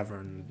seasons ever,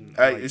 and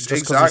just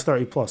because he's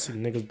 30 plus,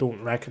 niggas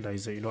don't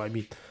recognize it. You know what I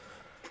mean?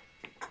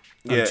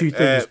 Yeah. Two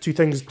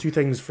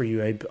things for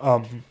you, Abe.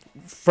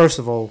 First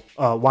of all,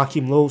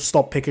 Joachim Low,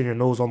 stop picking your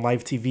nose on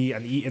live TV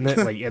and eating it.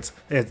 Like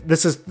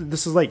this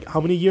is like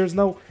how many years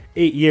now?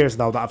 8 years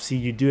now that I've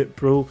seen you do it,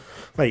 bro.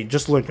 Like,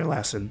 just learn your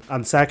lesson.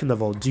 And second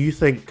of all, do you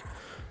think,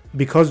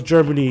 because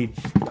Germany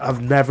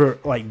have never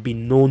like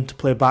been known to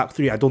play back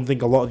three, I don't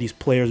think a lot of these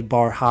players,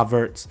 bar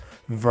Havertz,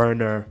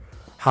 Werner,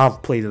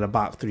 have played in a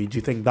back three. Do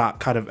you think that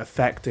kind of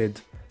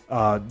affected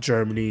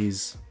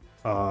Germany's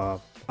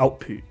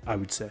output, I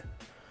would say?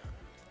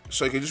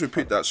 So can you just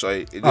repeat that?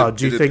 Sorry, do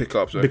you think pick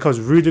up, because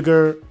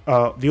Rudiger,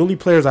 the only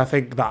players I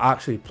think that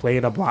actually play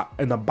in a back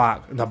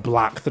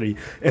three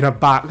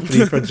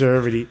for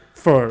Germany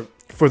for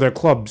their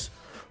clubs,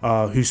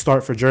 who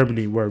start for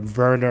Germany were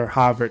Werner,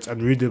 Havertz,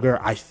 and Rudiger.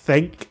 I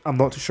think, I'm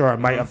not too sure. I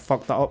might have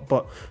fucked that up,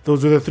 but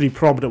those are the three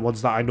prominent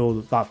ones that I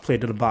know that have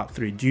played in a back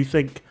three. Do you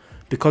think,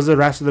 because the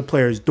rest of the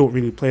players don't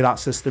really play that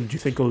system, do you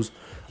think it was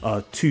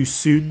too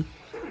soon?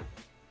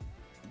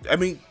 I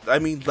mean,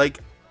 like,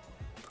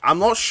 I'm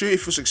not sure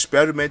if it was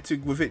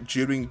experimenting with it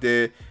during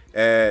the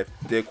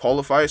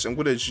qualifiers. I'm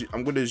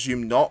gonna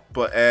assume not,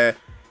 but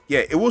yeah,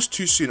 it was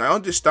too soon. I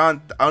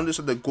understand the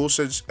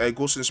Gosens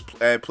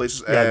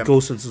places.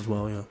 Gosens as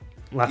well, yeah.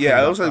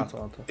 I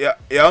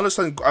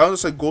understand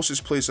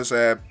Gosens' place as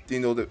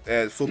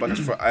the fullback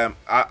for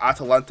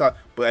Atalanta,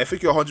 but I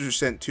think you're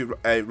 100% too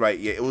right.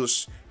 Yeah, it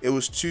was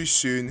too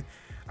soon.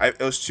 It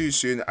was too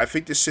soon. I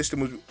think the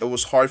system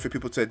was hard for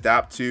people to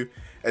adapt to,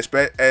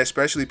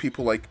 especially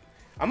people like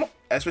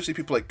especially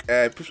people like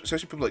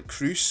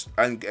Kroos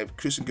and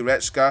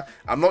Goretzka.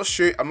 I'm not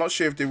sure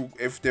if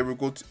they were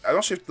good. I'm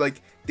not sure if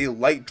like they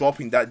like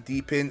dropping that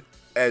deep.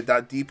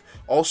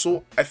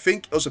 Also, I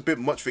think it was a bit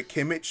much for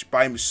Kimmich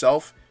by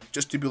himself,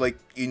 just to be like,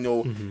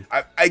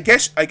 I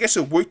guess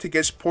it worked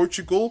against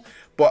Portugal,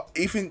 but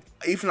even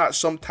at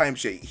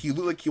sometimes, yeah, he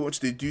looked like he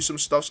wanted to do some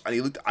stuff and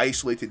he looked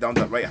isolated down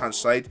that right hand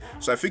side.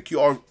 So I think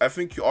you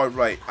are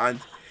right. And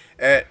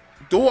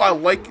Though I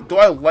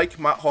like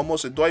Matt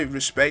Hummels and though I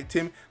respect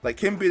him, like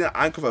him being an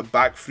anchor of a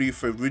back three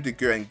for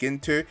Rudiger and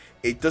Ginter,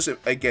 it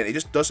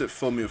just doesn't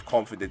fill me with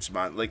confidence,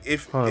 man. Like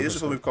it doesn't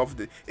fill me with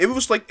confidence. If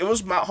it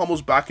was Matt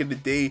Hummels back in the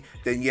day,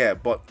 then yeah,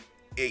 but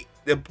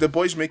the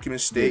boy's making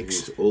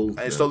mistakes and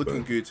it's not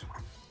looking good.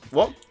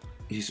 What?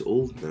 He's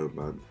old now,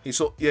 man.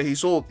 He's old,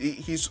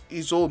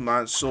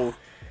 man. So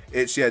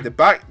it's the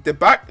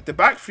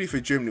back three for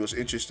Germany was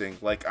interesting.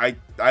 Like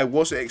I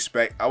wasn't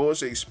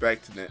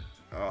expecting it.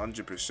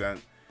 100%.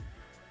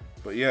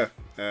 But yeah,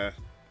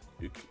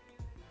 you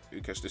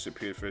just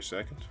disappeared for a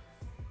second.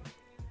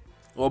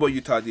 What about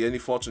you, Taddy? Any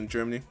thoughts on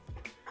Germany?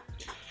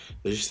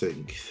 I just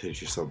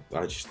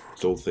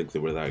don't think they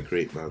were that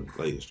great, man.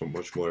 Like, there's not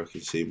much more I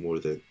can say more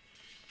than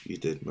you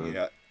did, man.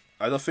 Yeah,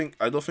 I don't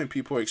think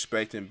people are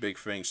expecting big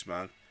things,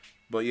 man.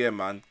 But yeah,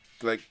 man,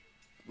 like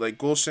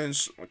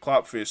Gosens,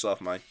 clap for yourself,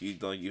 man.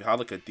 You had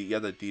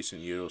a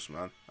decent Euros,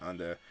 man,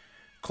 and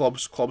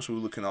clubs were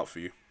looking out for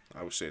you.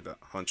 I would say that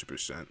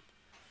 100%.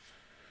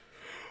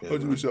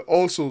 100%.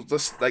 Also,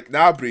 just like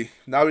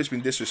Nabri's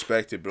been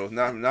disrespected, bro.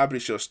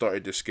 Nabri should have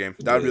started this game.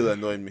 That really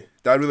annoyed me.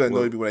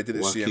 Me when I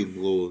didn't see him.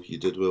 Low, you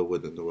did well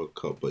winning the World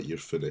Cup, but you're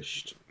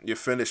finished. You're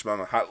finished,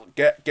 man.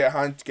 Get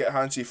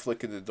Hansi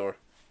Flick in the door.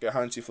 Get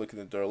Hansi Flick in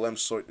the door. Let him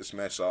sort this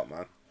mess out,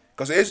 man.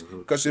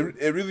 Because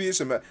it really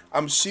is a mess.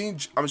 I'm seeing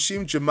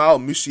Jamal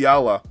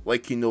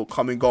Musiala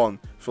coming on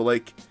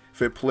for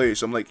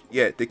plays. I'm like,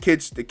 yeah, the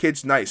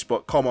kid's nice,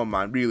 but come on,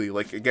 man, really,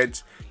 like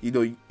against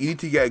you need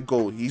to get a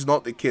goal. He's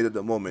not the kid at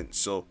the moment,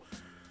 so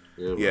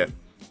yeah.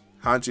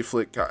 Hansi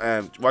Flick,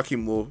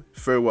 Joachim Low,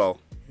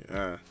 farewell.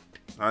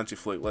 Hansi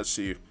Flick, let's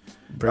see you.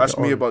 Ask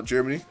me about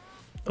Germany.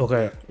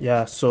 Okay,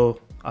 yeah. So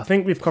I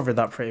think we've covered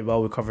that pretty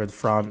well. We covered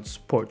France,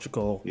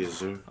 Portugal, yes,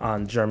 sir,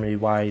 and Germany.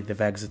 Why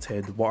they've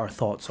exited, what our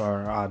thoughts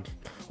are, and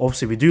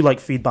obviously we do like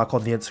feedback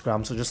on the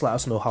Instagram. So just let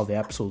us know how the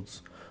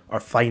episodes are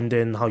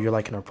finding, how you're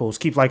liking our posts.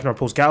 Keep liking our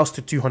posts. Get us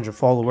to 200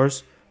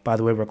 followers. By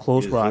the way, we're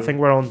close. Yes, I think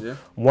we're on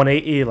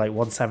 180,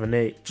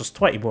 178. Just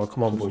 20 more.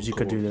 Come on, boys. You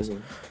could do this.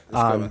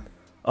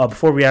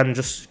 Before we end,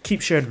 just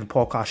keep sharing the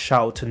podcast.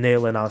 Shout out to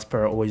Nailin as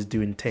per always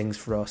doing things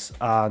for us.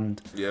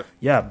 And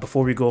yeah,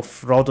 before we go,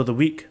 Fraud of the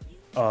Week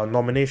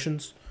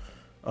nominations.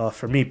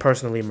 For me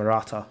personally,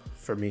 Morata.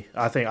 For me,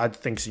 I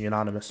think it's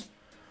unanimous.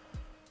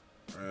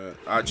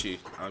 Archie,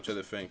 I'm trying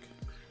to think.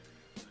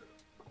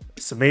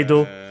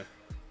 Semedo.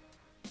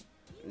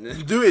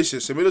 Do it,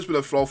 shit. Semedo's been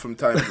a fraud from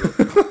time,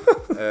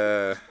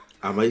 bro.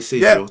 I might say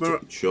Jota,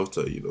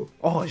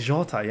 Oh,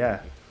 Jota,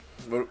 yeah.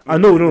 I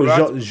know,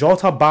 no.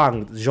 Jota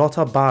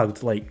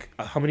bagged like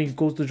how many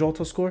goals did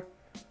Jota score?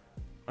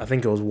 I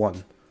think it was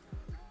 1.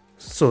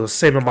 So the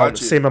same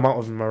amount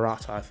of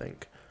Morata, I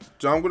think.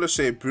 So I'm gonna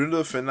say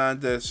Bruno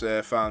Fernandes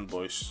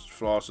fanboys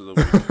flaws of the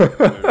week.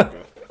 There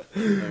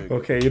we go.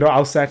 Okay,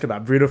 I'll second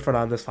that. Bruno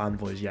Fernandes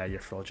fanboys. Yeah, you're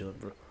fraudulent,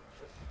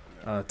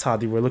 bro.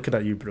 Taddy, we're looking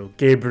at you, bro.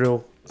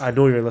 Gabriel, I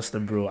know you're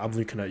listening, bro. I'm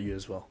looking at you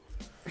as well.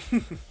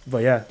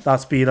 But yeah,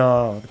 that's been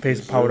the Pace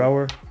and Power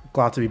Hour.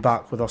 Glad to be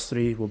back with us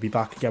 3. We'll be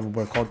back again with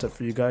more content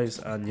for you guys.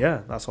 And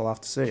yeah, that's all I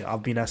have to say.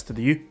 I've been S to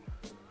the U.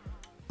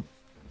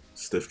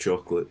 Stiff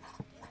chocolate.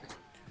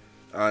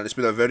 And it's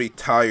been a very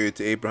tired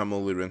Abraham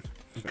O'Leary.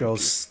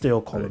 Girls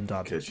still call him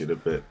dad. Catch you in a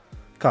bit.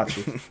 Catch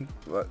you.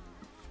 What?